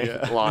 okay.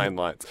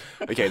 Lions.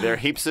 Okay, there are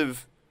heaps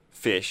of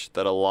fish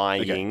that are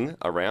lying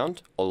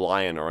around or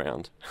lion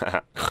around.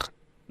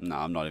 No,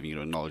 I'm not even going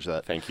to acknowledge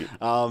that. Thank you.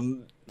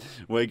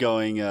 We're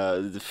going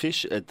the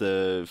fish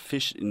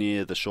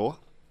near the shore,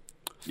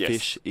 Yes.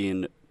 fish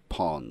in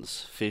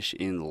ponds, fish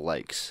in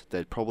lakes.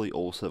 They'd probably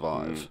all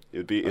survive.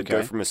 It'd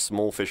go from a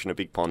small fish in a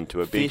big pond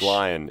to a big Fish-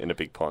 lion in a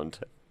big pond.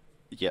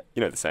 Yep.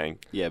 You know the saying.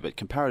 Yeah, but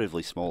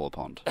comparatively smaller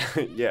pond.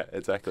 Yeah,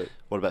 exactly.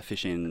 What about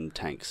fish in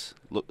tanks?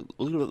 Look at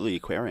the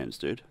aquariums,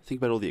 dude. Think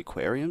about all the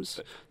aquariums.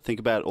 Think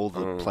about all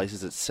the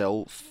places that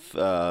sell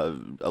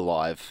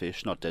alive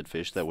fish, not dead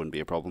fish. That wouldn't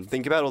be a problem.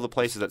 Think about all the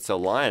places that sell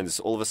lions.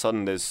 All of a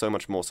sudden, there's so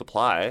much more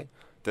supply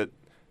that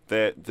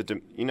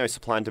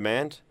supply and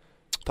demand.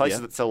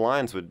 Places that sell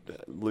lions would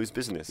lose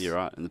business. You're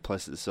right, and the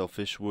places that sell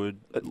fish would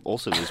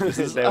also lose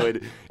business. They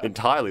would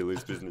entirely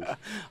lose business.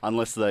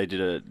 Unless they did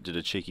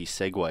a cheeky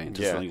segue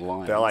into selling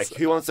lions. They're like,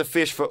 who wants a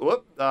fish for?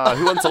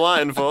 Who wants a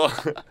lion for?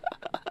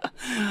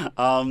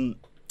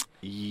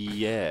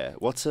 Yeah.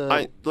 What's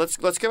a? Let's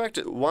go back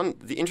to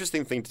the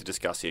interesting thing to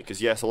discuss here,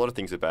 because yes, a lot of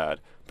things are bad,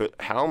 but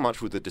how much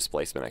would the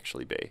displacement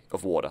actually be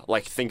of water?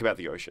 Like, think about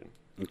the ocean.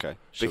 Okay.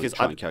 Should Because we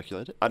try and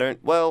calculate it? I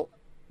don't. Well,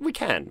 we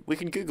can. We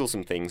can Google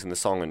some things in the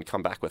song and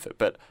come back with it.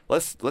 But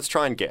let's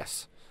try and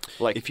guess.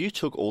 Like, If you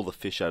took all the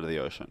fish out of the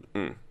ocean,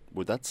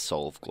 would that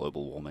solve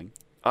global warming?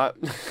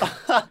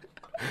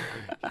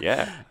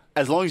 yeah.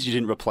 As long as you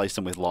didn't replace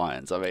them with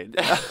lions. I mean,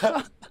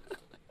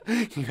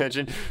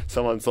 Imagine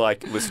someone's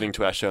like listening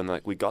to our show and they're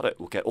like, we got it.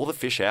 We'll get all the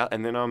fish out,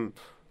 and then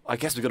I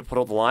guess we got to put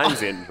all the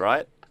lions in,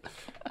 right?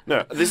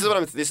 No, this is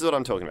what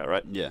I'm talking about,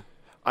 right? yeah.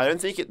 I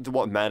don't think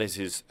what matters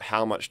is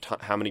how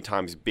many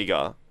times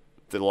bigger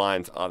the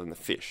lions are than the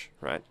fish,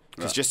 right?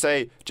 Because just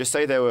say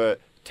there were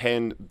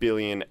 10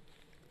 billion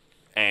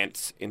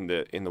ants in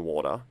the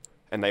water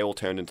and they all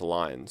turned into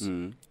lions.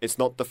 It's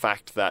not the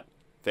fact that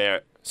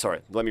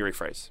sorry, let me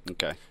rephrase.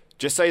 Okay.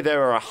 Just say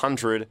there are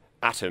 100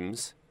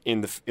 atoms in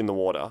the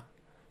water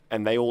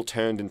and they all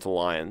turned into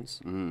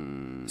lions.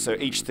 So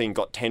each thing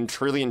got 10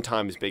 trillion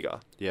times bigger.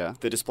 Yeah.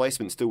 The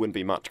displacement still wouldn't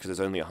be much because there's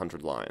only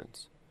 100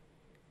 lions.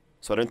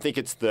 So I don't think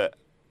it's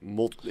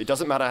it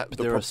doesn't matter. But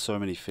there are so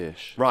many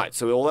fish. Right,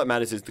 so all that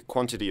matters is the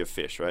quantity of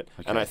fish, right?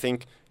 Okay. And I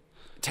think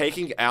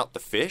taking out the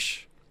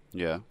fish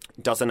Yeah.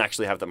 doesn't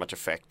actually have that much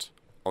effect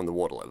on the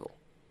water level,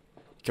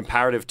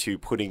 comparative to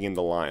putting in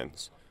the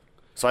lions.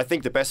 So I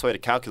think the best way to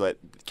calculate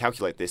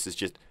this is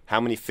just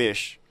how many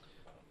fish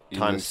In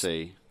times the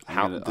sea.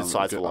 the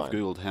size of the I've lion.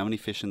 googled how many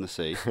fish in the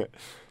sea.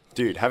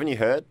 Dude, haven't you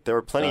heard? There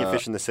are plenty of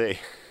fish in the sea.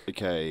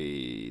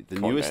 Okay, the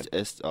Come on, newest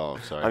man. Oh,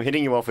 sorry. I'm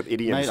hitting you off with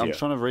idioms Mate, I'm here.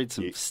 trying to read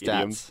some Idioms.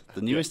 stats.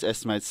 The newest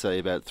estimates say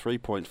about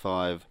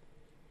 3.5.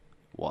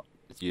 What?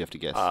 You have to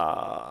guess.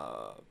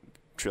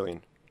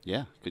 Trillion.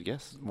 Yeah, good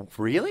guess.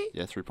 Really?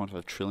 Yeah,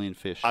 3.5 trillion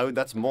fish.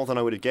 That's more than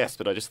I would have guessed,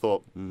 but I just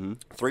thought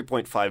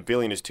 3.5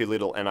 billion is too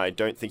little, and I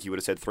don't think you would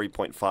have said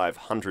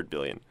 3.5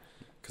 billion,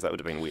 because that would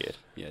have been weird.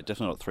 Yeah,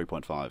 definitely not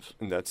 3.5.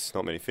 And that's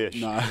not many fish.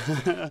 No.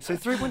 So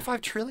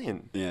 3.5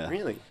 trillion? Yeah.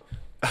 Really?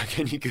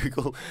 Can you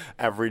Google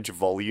average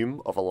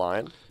volume of a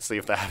lion? See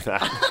if they have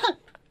that.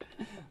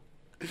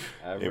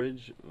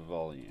 Average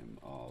volume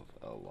of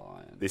a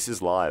lion. This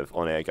is live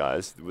on air,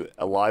 guys.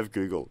 A live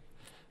Google.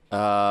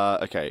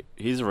 Okay,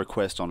 here's a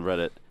request on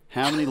Reddit.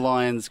 How many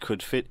lions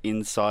could fit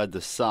inside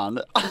the sun?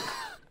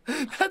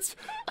 That's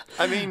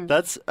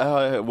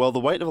well,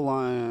 the weight of a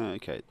lion,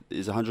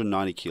 is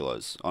 190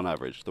 kilos on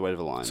average, the weight of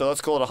a lion. So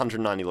let's call it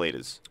 190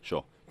 litres.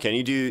 Sure. Can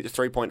you do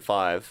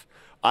 3.5?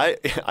 I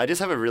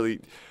just have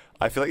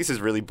I feel like this is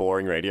really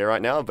boring radio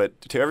right now,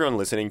 but to everyone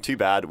listening, too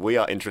bad. We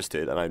are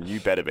interested, and you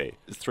better be.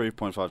 It's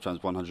 3.5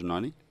 times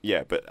 190?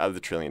 Yeah, but add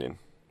the trillion in.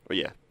 Well,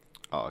 yeah.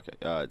 Oh, okay.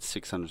 It's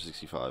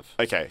 665.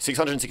 Okay,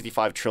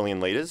 665 trillion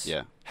litres.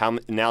 Yeah.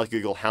 Now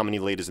Google how many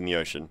litres in the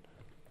ocean,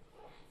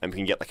 and we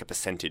can get like a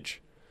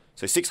percentage.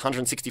 So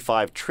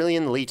 665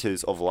 trillion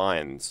litres of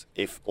lions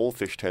if all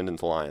fish turned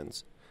into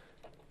lions.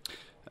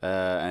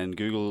 And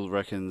Google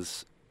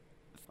reckons...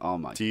 Oh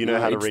my! Do you know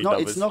how to read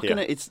numbers? It's not Here.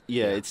 gonna. It's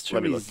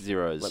too many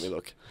zeros. Let me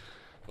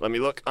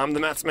look. I'm the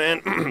maths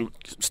man.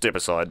 Step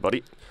aside,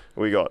 buddy.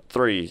 We got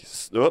 3.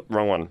 Oh,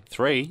 wrong one.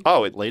 3.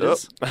 Oh,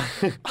 liters.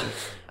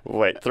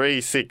 Wait,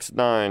 3, 6,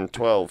 9,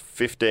 12,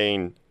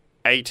 15,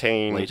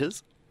 18.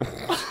 Liters.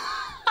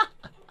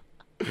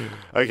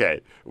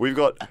 Okay, we've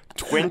got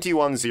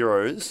 21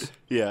 zeros.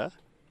 Yeah.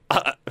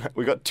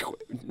 We got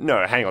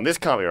no. Hang on, this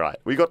can't be right.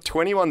 We got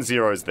 21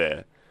 zeros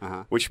there,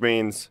 which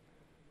means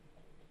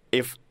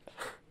if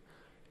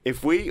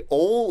we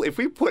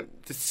put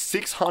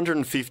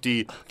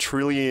 650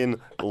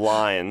 trillion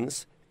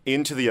lions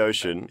into the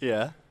ocean,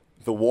 the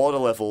water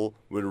level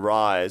would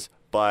rise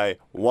by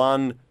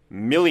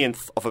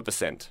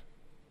 1/1,000,000%.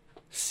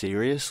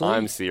 Seriously?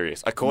 I'm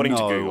serious. According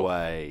to Google. No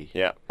way.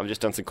 Yeah, I've just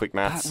done some quick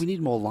maths. We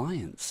need more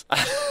lions.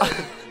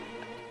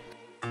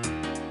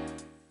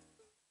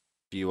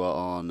 You are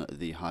on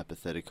the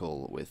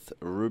hypothetical with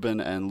Ruben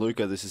and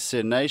Luca. This is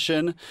Sin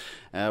Nation.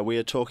 We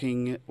are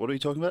talking. What are we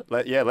talking about?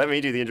 Let me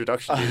do the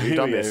introduction. We've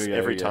done this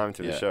every time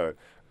through the show.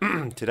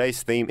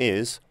 Today's theme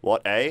is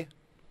what a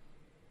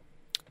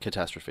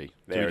Catastrophe.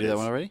 There Did we do that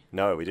one already?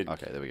 No, we didn't.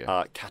 Okay, there we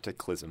go.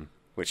 Cataclysm,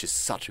 which is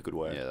such a good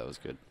word. Yeah, that was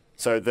good.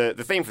 So the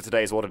theme for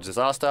today is what a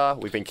disaster.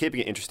 We've been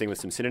keeping it interesting with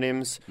some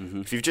synonyms.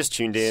 Mm-hmm. If you've just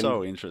tuned in,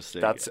 So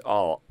interesting.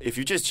 If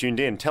you just tuned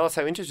in, tell us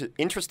how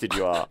interested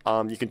you are.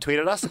 You can tweet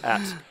at us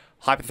at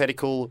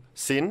hypothetical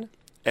sin,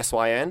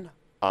 SYN.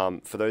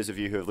 For those of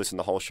you who have listened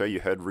to the whole show, you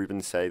heard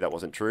Ruben say that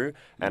wasn't true,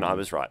 and I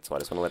was right. So I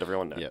just want to let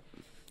everyone know. Yep,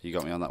 you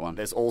got me on that one.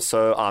 There's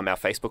also our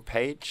Facebook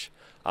page.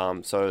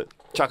 So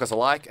chuck us a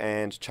like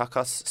and chuck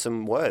us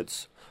some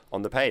words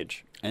on the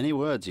page. Any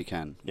words you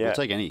can. Yeah. We'll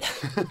take any.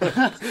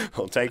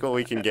 We'll take what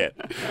we can get.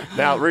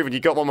 Now, Ruben, you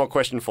got one more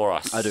question for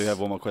us. I do have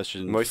one more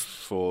question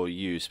for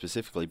you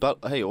specifically. But,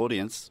 hey,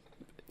 audience.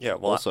 Yeah,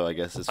 well, also, I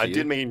guess it's for I you.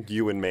 did mean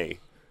you and me.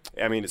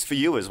 I mean, it's for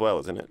you as well,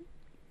 isn't it?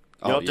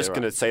 You're not just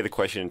going to say the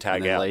question and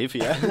tag and then out. leave,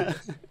 yeah.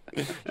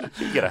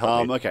 You got to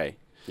help me. Okay.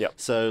 Yeah.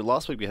 So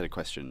last week we had a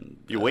question.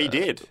 We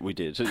did. We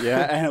did.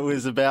 Yeah, and it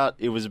was about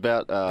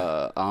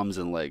arms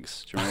and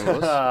legs. Do you remember what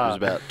it was? It was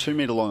about 2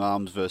 meter long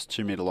arms versus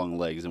 2 meter long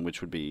legs, and which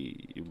would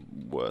be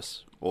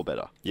worse or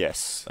better.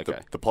 Yes. Okay.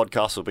 The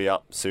podcast will be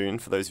up soon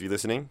for those of you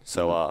listening.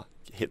 So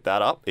hit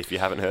that up if you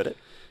haven't heard it.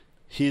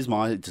 Here's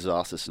my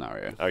disaster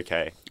scenario.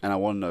 Okay. And I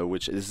want to know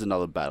which. This is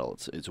another battle.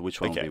 It's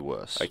which one Okay. will be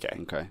worse. Okay.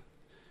 Okay.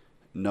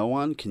 No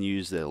one can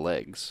use their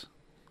legs,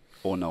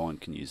 or no one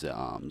can use their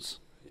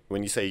arms.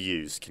 When you say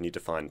use, can you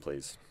define,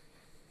 please?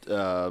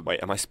 Wait,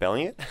 Wait, am I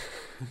spelling it?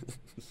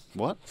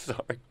 what?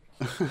 Sorry.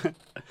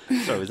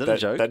 So is that a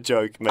joke? That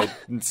joke made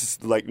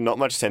not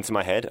much sense in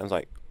my head. I was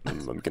like,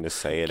 I'm going to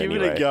say it Give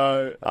anyway. it a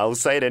go. I'll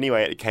say it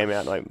anyway. It came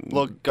out like,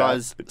 Look,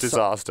 guys,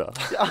 disaster.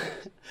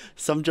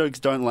 Some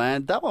jokes don't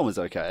land. That one was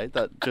okay.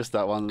 That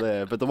one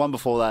there. But the one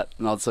before that,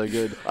 not so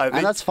good.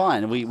 And that's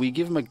fine. We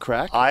give them a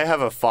crack. I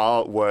have a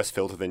far worse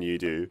filter than you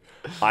do.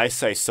 I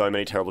say so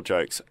many terrible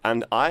jokes,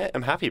 and I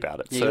am happy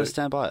about it. You so got to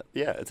stand by it.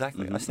 Yeah,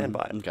 exactly. I stand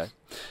by it. Okay.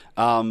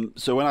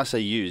 So when I say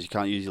use, you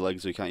can't use your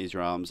legs or you can't use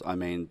your arms, I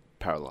mean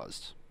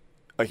paralyzed.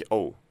 Okay.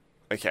 Oh,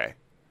 okay.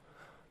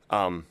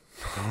 That's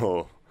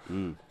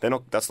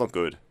not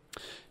good.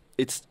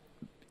 It's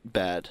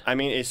bad. I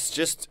mean, it's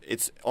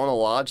on a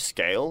large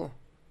scale.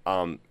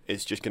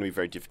 It's just going to be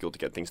very difficult to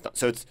get things done.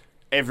 So it's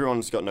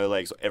everyone's got no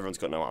legs, or everyone's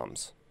got no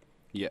arms.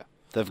 Yeah.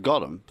 They've got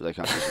them, but they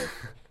can't use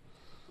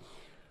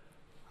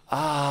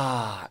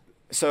them.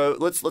 So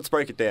let's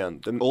break it down.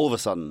 All of a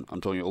sudden,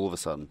 I'm talking all of a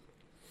sudden.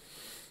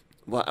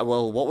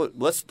 Well,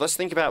 let's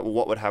think about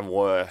what would have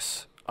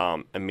worse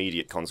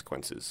immediate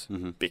consequences,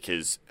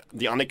 because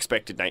the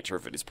unexpected nature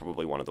of it is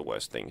probably one of the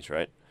worst things,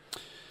 right?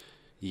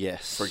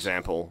 Yes. For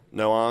example,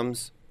 no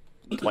arms,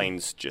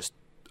 planes just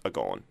are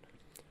gone.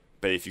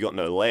 But if you got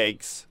no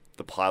legs,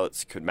 the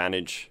pilots could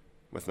manage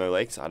with no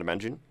legs, I'd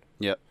imagine.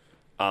 Yep.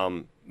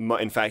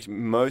 In fact,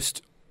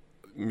 most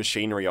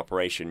machinery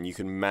operation you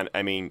can but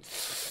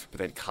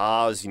then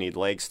cars, you need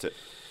legs to.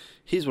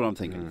 Here's what I'm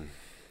thinking.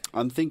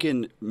 I'm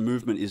thinking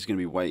movement is going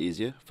to be way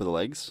easier for the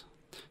legs.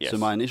 Yes. So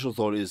my initial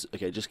thought is,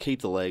 okay, just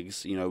keep the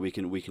legs. You know, we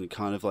can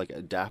kind of like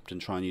adapt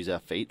and try and use our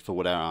feet for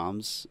what our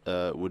arms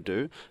would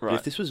do. Right. But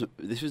if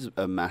this was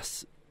a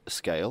mass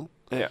scale,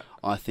 Yeah.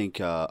 I think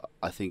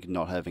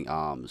not having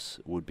arms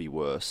would be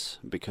worse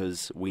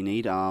because we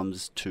need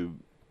arms to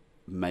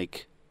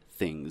make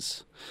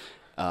things.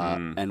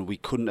 And we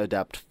couldn't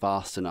adapt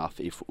fast enough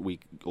if we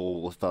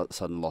all of a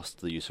sudden lost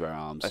the use of our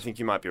arms. I think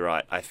you might be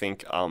right. I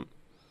think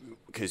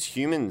because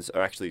humans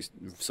are actually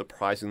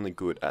surprisingly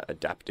good at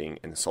adapting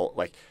and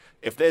like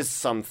if there's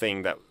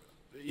something that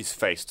is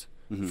faced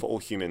for all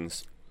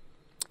humans,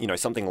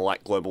 something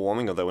like global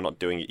warming, although we're not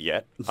doing it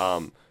yet.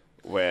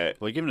 Where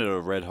we're giving it a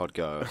red hot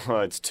go.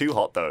 It's too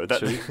hot though.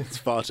 It's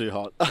far too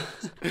hot.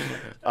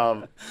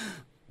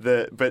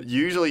 But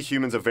usually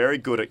humans are very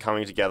good at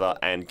coming together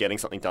and getting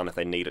something done if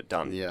they need it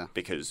done. Yeah.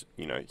 Because,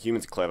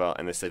 humans are clever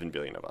and there's 7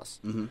 billion of us.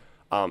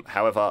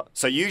 However,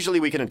 so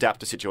usually we can adapt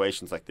to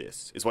situations like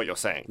this, is what you're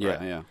saying,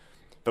 right? Yeah.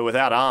 But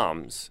without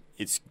arms,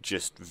 it's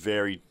just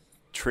very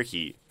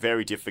tricky,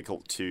 very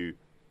difficult to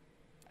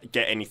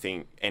get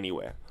anything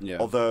anywhere. Yeah.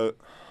 Although,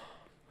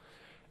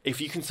 if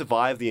you can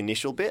survive the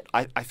initial bit,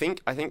 I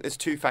think there's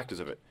two factors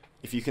of it.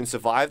 If you can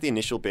survive the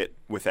initial bit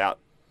without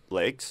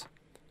legs,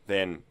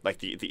 then like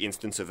the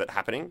instance of it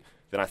happening,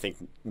 then I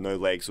think no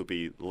legs will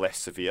be less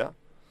severe.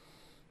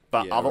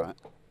 But right.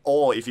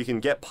 Or if you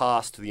can get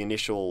past the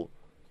initial,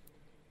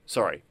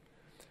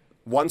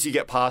 once you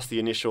get past the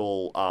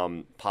initial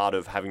part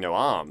of having no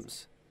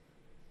arms,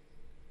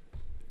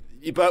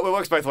 but it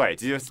works both ways.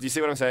 Do you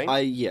see what I'm saying?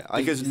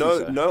 Because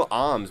no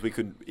arms, we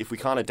could, if we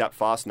can't adapt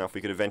fast enough,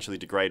 we could eventually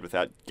degrade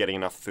without getting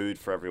enough food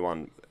for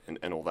everyone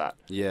and all that.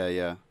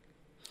 Yeah.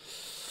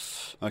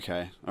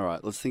 Okay, all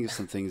right. Let's think of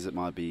some things that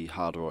might be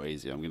harder or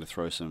easier. I'm going to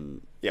throw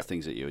some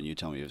things at you, and you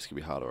tell me if it's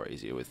going to be harder or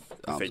easier with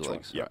arms or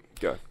legs. Yeah,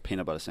 go.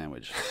 Peanut butter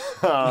sandwich.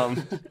 Well,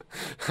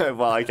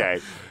 okay.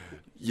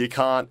 You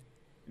can't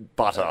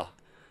butter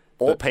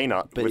or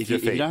peanut But with if your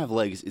you feet. don't have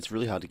legs, it's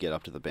really hard to get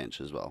up to the bench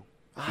as well.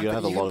 You gotta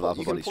have a But lot of upper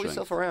you can body pull strength.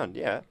 yourself around,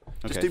 yeah.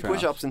 Just Okay, do fair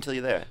push-ups until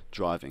you're there.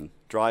 Driving.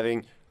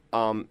 Driving,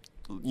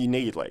 you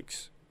need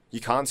legs. You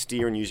can't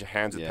steer and use your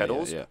hands with Yeah,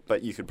 pedals, yeah.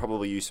 but you could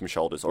probably use some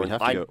shoulders. Or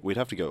We'd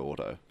have to go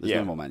auto. There's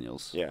no more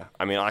manuals. Yeah,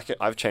 I mean,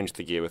 I've changed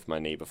the gear with my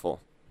knee before.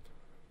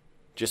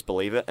 Just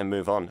believe it and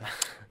move on.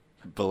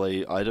 I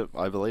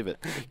believe it.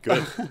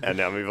 Good. And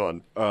now move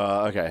on.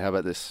 Okay, how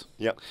about this?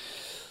 Yep.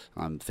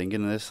 I'm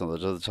thinking of this on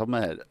the top of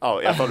my head. Oh,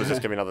 I thought it was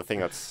just going to be another thing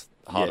that's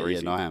hard or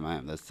easy. No, I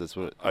am. That's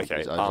what.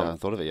 Okay, I haven't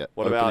thought of it yet.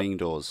 what about- Opening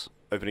doors?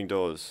 Opening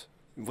doors.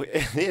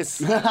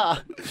 Yes.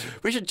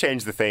 We should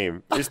change the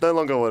theme. It's no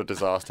longer what a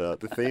disaster.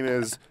 The theme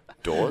is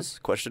doors?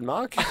 Question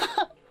mark.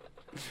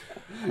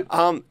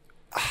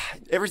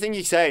 Everything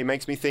you say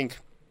makes me think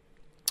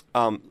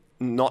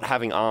not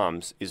having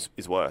arms is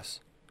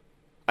worse.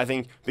 I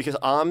think because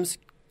arms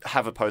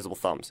have opposable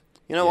thumbs.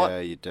 You know what? Yeah,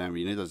 you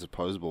need those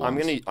opposable I'm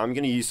ones.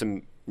 gonna use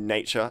some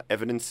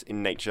evidence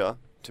in nature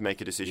to make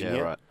a decision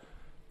here. Right.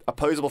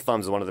 Opposable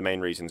thumbs are one of the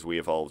main reasons we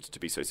evolved to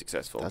be so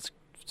successful. That's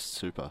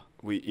super.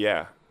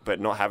 But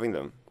not having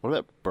them. What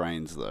about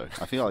brains though?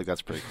 I feel like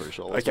that's pretty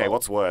crucial. as Okay, well.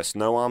 what's worse?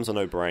 No arms or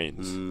no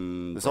brains?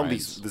 The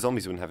brains.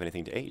 zombies wouldn't have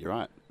anything to eat. You're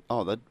right.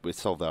 Oh, that would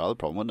solve that other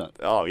problem, wouldn't it?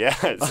 Oh yeah.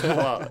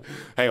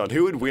 Hang on,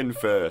 who would win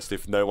first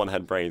if no one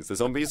had brains? The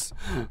zombies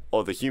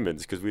or the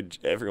humans? Because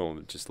everyone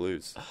would just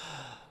lose.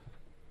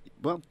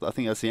 Well, I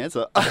think that's the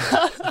answer. Do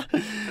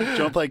you want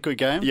to play a quick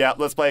game? Yeah,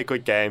 let's play a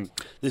quick game.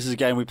 This is a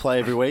game we play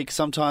every week.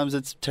 Sometimes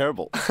it's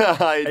terrible.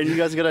 And you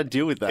guys got to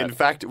deal with that. In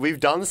fact,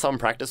 we've done some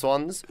practice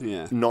ones,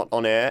 not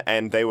on air,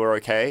 and they were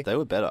okay. They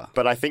were better.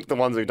 But I think the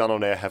ones we've done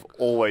on air have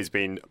always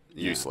been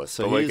useless.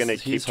 So but we're going to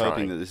keep hoping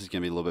trying. that this is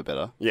going to be a little bit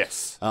better.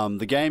 Yes.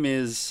 The game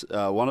is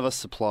one of us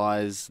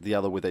supplies the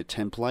other with a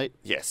template.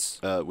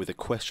 Yes. With a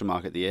question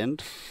mark at the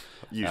end.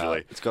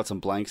 Usually. It's got some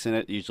blanks in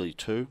it, usually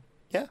 2.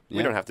 Yeah.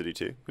 We don't have to do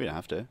 2. We don't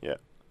have to. Yeah.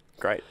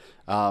 Great.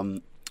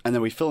 And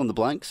then we fill in the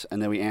blanks,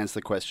 and then we answer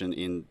the question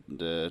in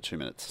 2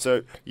 minutes.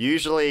 So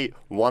usually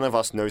one of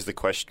us knows the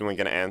question we're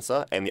going to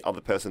answer, and the other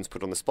person's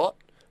put on the spot.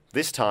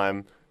 This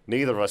time,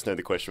 neither of us know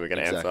the question we're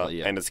going to answer,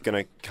 yeah. and it's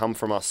going to come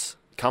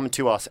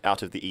to us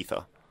out of the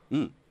ether.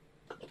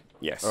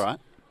 Yes. All right.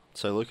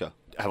 So, Luca.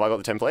 Have I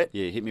got the template?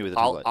 Yeah, hit me with the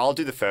template. I'll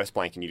do the first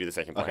blank, and you do the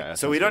second blank. Okay,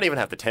 so we don't even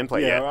have the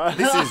template yet. Right.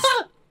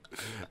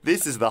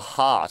 This is the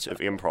heart of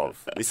improv.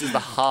 This is the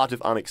heart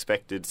of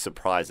unexpected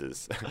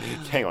surprises.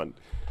 Hang on.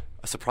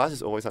 A surprise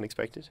is always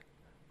unexpected?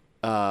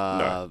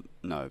 No.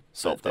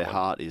 Solve that Their one.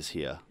 heart is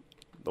here.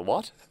 The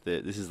what?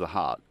 This is the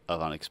heart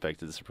of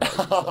unexpected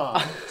surprises.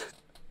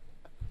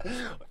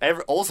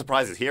 All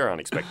surprises here are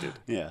unexpected.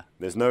 Yeah.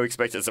 There's no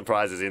expected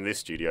surprises in this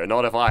studio,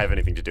 not if I have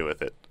anything to do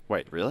with it.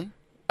 Wait, really?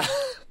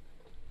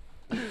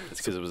 It's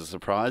because it was a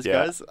surprise,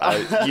 Yeah. guys?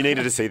 You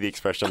needed to see the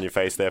expression on your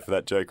face there for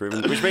that joke,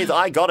 Ruben, which means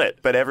I got it,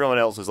 but everyone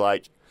else was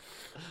like,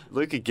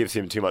 Luca gives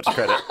him too much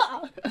credit.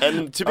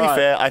 And to be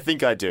fair, I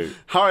think I do.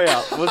 Hurry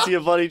up. What's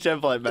your bloody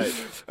template, mate?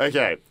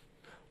 Okay.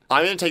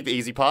 I'm going to take the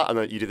easy part, and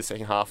then you do the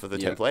second half of the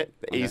template.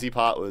 The easy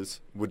part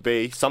would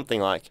be something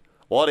like,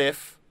 what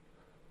if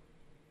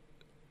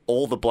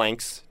all the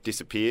blanks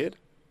disappeared?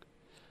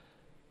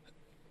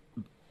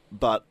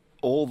 But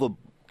all the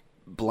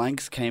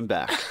blanks came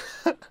back.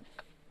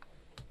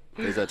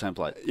 There's that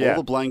template. Yeah. All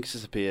the blanks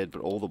disappeared,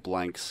 but all the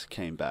blanks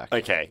came back.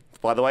 Okay.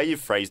 By the way you've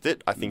phrased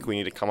it, I think we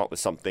need to come up with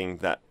something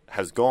that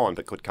has gone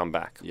but could come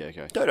back. Yeah,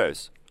 okay.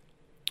 Dodos.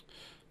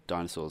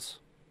 Dinosaurs.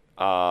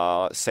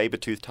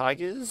 Saber-toothed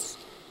tigers.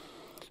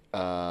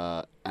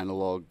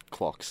 Analog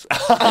clocks.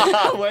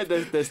 Wait,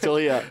 they're still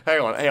here. Hang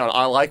on.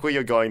 I like where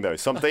you're going, though.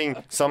 Some kind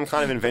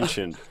of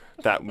invention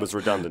that was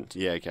redundant.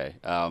 Yeah, okay.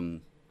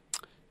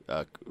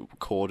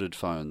 Corded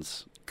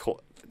phones.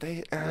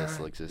 They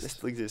still exist. They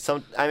still exist.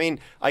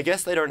 I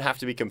guess they don't have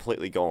to be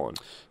completely gone.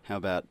 How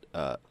about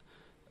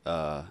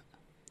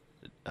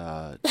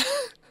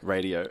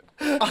radio?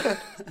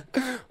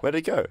 Where'd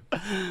it go?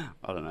 I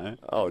don't know.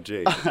 Oh,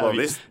 gee. Well,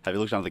 Have you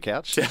looked under the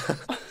couch?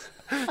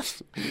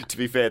 To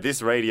be fair,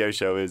 this radio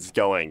show is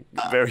going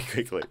very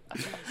quickly.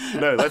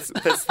 No, let's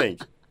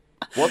think.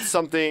 What's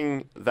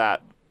something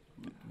that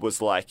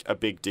was like a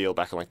big deal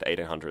back in like the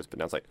 1800s, but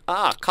now it's like,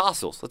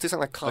 castles. Let's do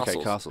something like castles.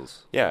 Okay,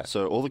 castles. Yeah.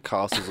 So all the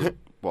castles are they've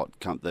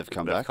come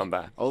back? They've come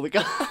back. All the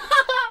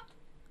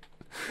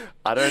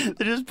I don't...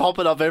 They're just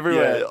popping up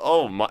everywhere. Yeah.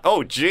 Oh, my... Oh,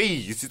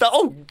 jeez.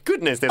 Oh,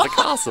 goodness, there's a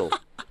castle.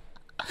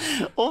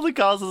 All the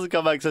castles have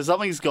come back, so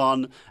something's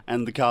gone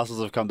and the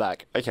castles have come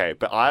back. Okay,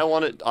 but I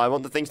want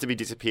the things to be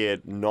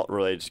disappeared, not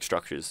related to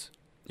structures.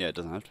 Yeah, it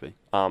doesn't have to be.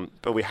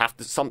 But we have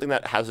to... Something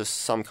that has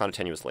some kind of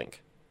tenuous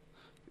link.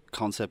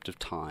 Concept of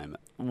time.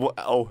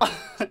 Oh.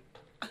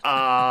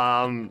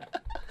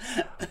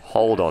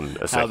 Hold on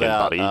a second,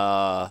 How buddy.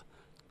 about,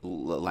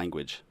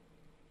 language.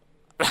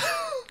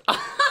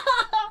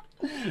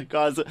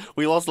 Guys,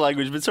 we lost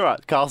language, but it's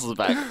alright. Castles are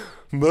back.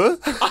 Very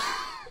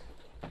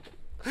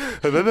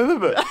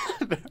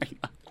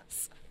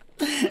nice.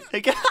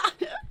 Okay.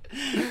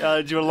 Do you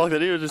want to lock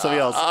that in or do something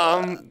else?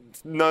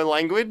 No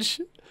language?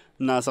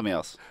 No, something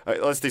else.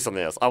 Let's do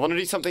something else. I want to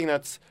do something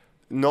that's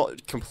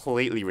not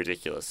completely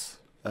ridiculous.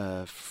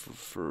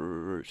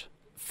 Fruit.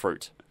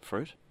 Fruit.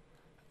 Fruit?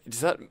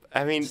 Does that?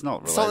 I mean, It's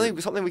not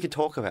related. something we could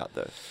talk about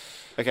though.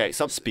 Okay,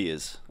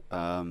 Spears.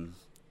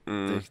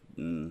 This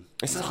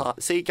is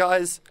hard. See,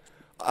 guys,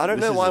 I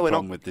don't know why we're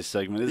not with this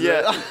segment. Is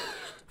Yeah. it?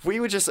 We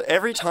would just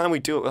every time we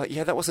do it. Like,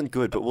 yeah, that wasn't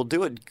good, but we'll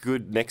do it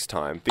good next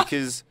time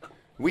because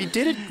we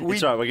did it.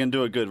 That's right. We're gonna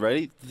do it good.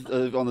 Ready?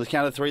 On the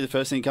count of 3, the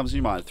first thing that comes to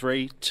your mind.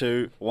 3,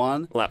 2,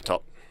 1.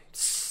 Laptops.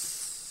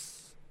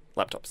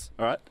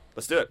 All right.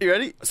 Let's do it. You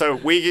ready? So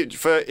if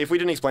we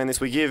didn't explain this,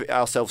 we give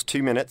ourselves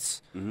 2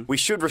 minutes. Mm-hmm. We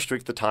should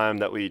restrict the time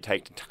that we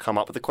take to come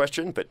up with the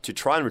question, but to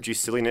try and reduce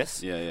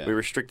silliness, we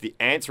restrict the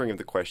answering of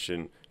the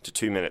question to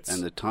 2 minutes.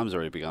 And the time's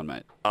already begun,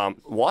 mate.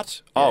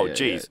 What? Yeah,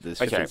 geez. Yeah. There's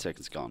 15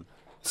 seconds gone.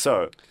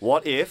 So,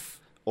 what if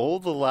all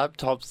the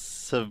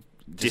laptops have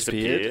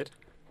disappeared,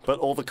 but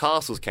all the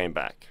castles came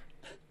back?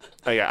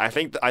 Okay, I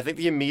think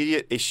the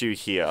immediate issue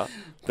here,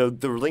 the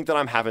link that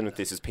I'm having with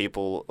this is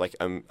people like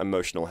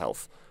emotional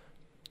health.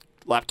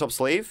 Laptops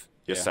leave,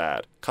 you're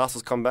sad.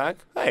 Castles come back,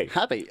 hey,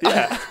 happy.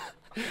 Yeah,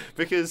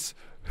 because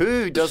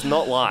who does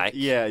not like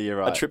you're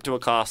right. a trip to a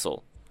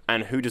castle?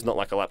 And who does not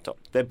like a laptop?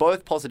 They're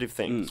both positive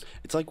things.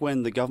 It's like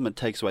when the government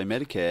takes away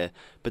Medicare,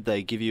 but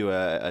they give you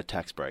a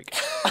tax break.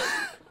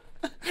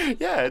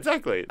 Yeah,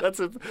 exactly.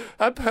 That's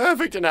a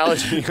perfect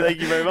analogy.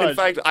 Thank you very much. In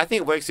fact, I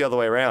think it works the other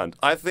way around.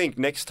 I think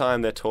next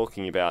time they're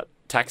talking about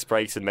tax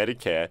breaks and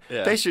Medicare,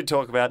 they should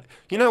talk about,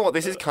 you know what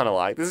this is kind of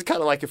like? This is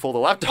kind of like if all the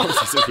laptops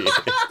disappeared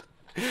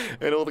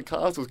and all the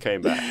castles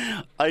came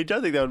back. I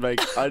don't think that would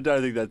I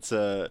don't think that's...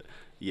 that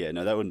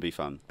wouldn't be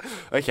fun.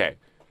 Okay,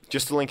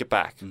 just to link it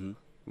back. Mm-hmm.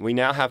 We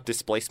now have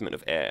displacement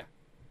of air.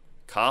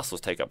 Castles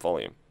take up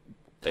volume.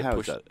 How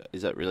is that?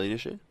 Is that really an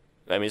issue?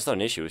 I mean, it's not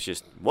an issue. It's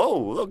just, whoa,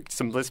 look,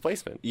 some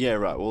displacement. Yeah,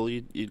 right. Well,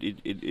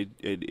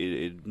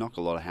 it'd knock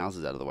a lot of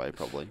houses out of the way,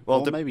 probably.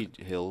 Well, maybe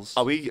hills.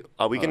 Are we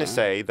going to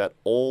say that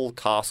all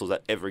castles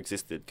that ever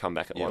existed come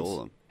back at once?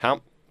 All of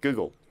them.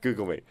 Google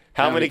me.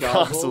 How many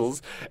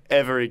castles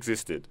ever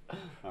existed?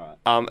 All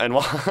right.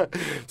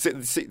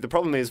 And see, the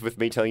problem is with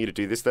me telling you to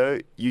do this, though,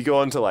 you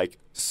go into like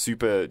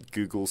super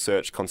Google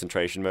search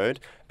concentration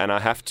mode, and I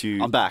have to...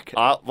 I'm back.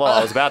 I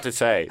was about to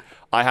say,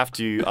 I have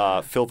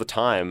to fill the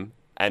time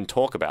and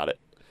talk about it,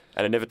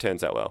 and it never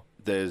turns out well.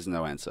 There's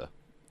no answer.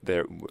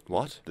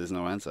 What? There's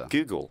no answer.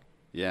 Google.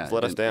 Yeah.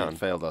 Let us down. It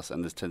failed us,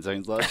 and there's 10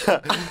 seconds left.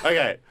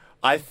 Okay.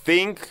 I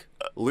think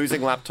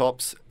losing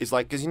laptops is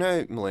like, because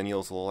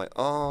millennials are all like,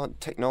 oh,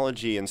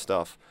 technology and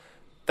stuff.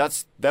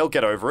 They'll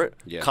get over it.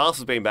 Yeah.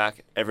 Castles being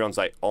back, everyone's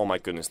like, oh my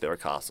goodness, there are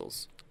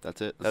castles.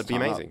 That's it. That'd be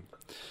amazing.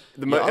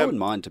 I wouldn't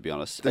mind, to be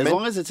honest. As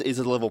long as it's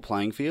a level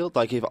playing field.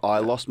 Like, if I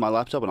lost my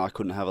laptop and I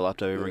couldn't have a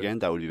laptop ever again,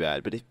 that would be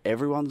bad. But if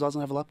everyone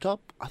doesn't have a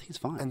laptop, I think it's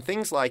fine. And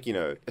things like,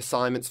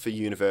 assignments for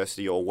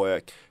university or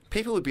work,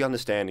 people would be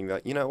understanding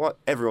that, you know what,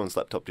 everyone's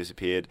laptop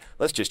disappeared.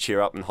 Let's just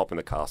cheer up and hop in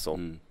the castle.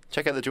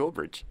 Check out the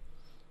drawbridge.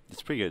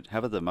 It's pretty good. How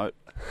about the moat?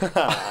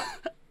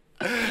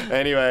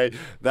 Anyway,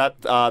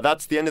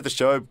 that's the end of the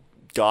show,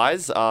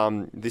 guys.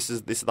 This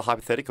is the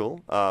hypothetical.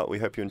 We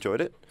hope you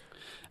enjoyed it.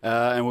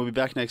 And we'll be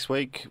back next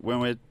week when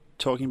we're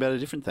talking about a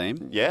different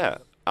theme. Yeah.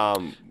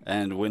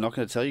 And we're not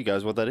going to tell you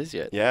guys what that is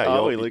yet. Yeah.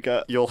 Are we,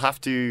 Luca? You'll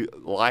have to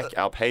like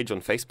our page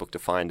on Facebook to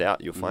find out.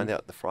 You'll find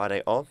out the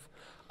Friday of.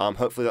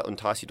 Hopefully that will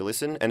entice you to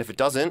listen. And if it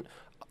doesn't,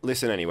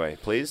 listen anyway,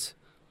 please.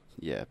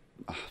 Yeah.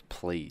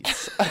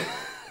 Please.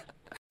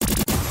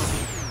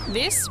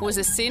 This was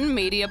a Sin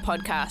Media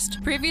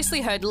podcast, previously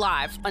heard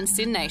live on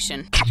Sin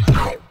Nation.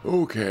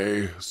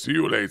 Okay, see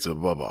you later.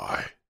 Bye-bye.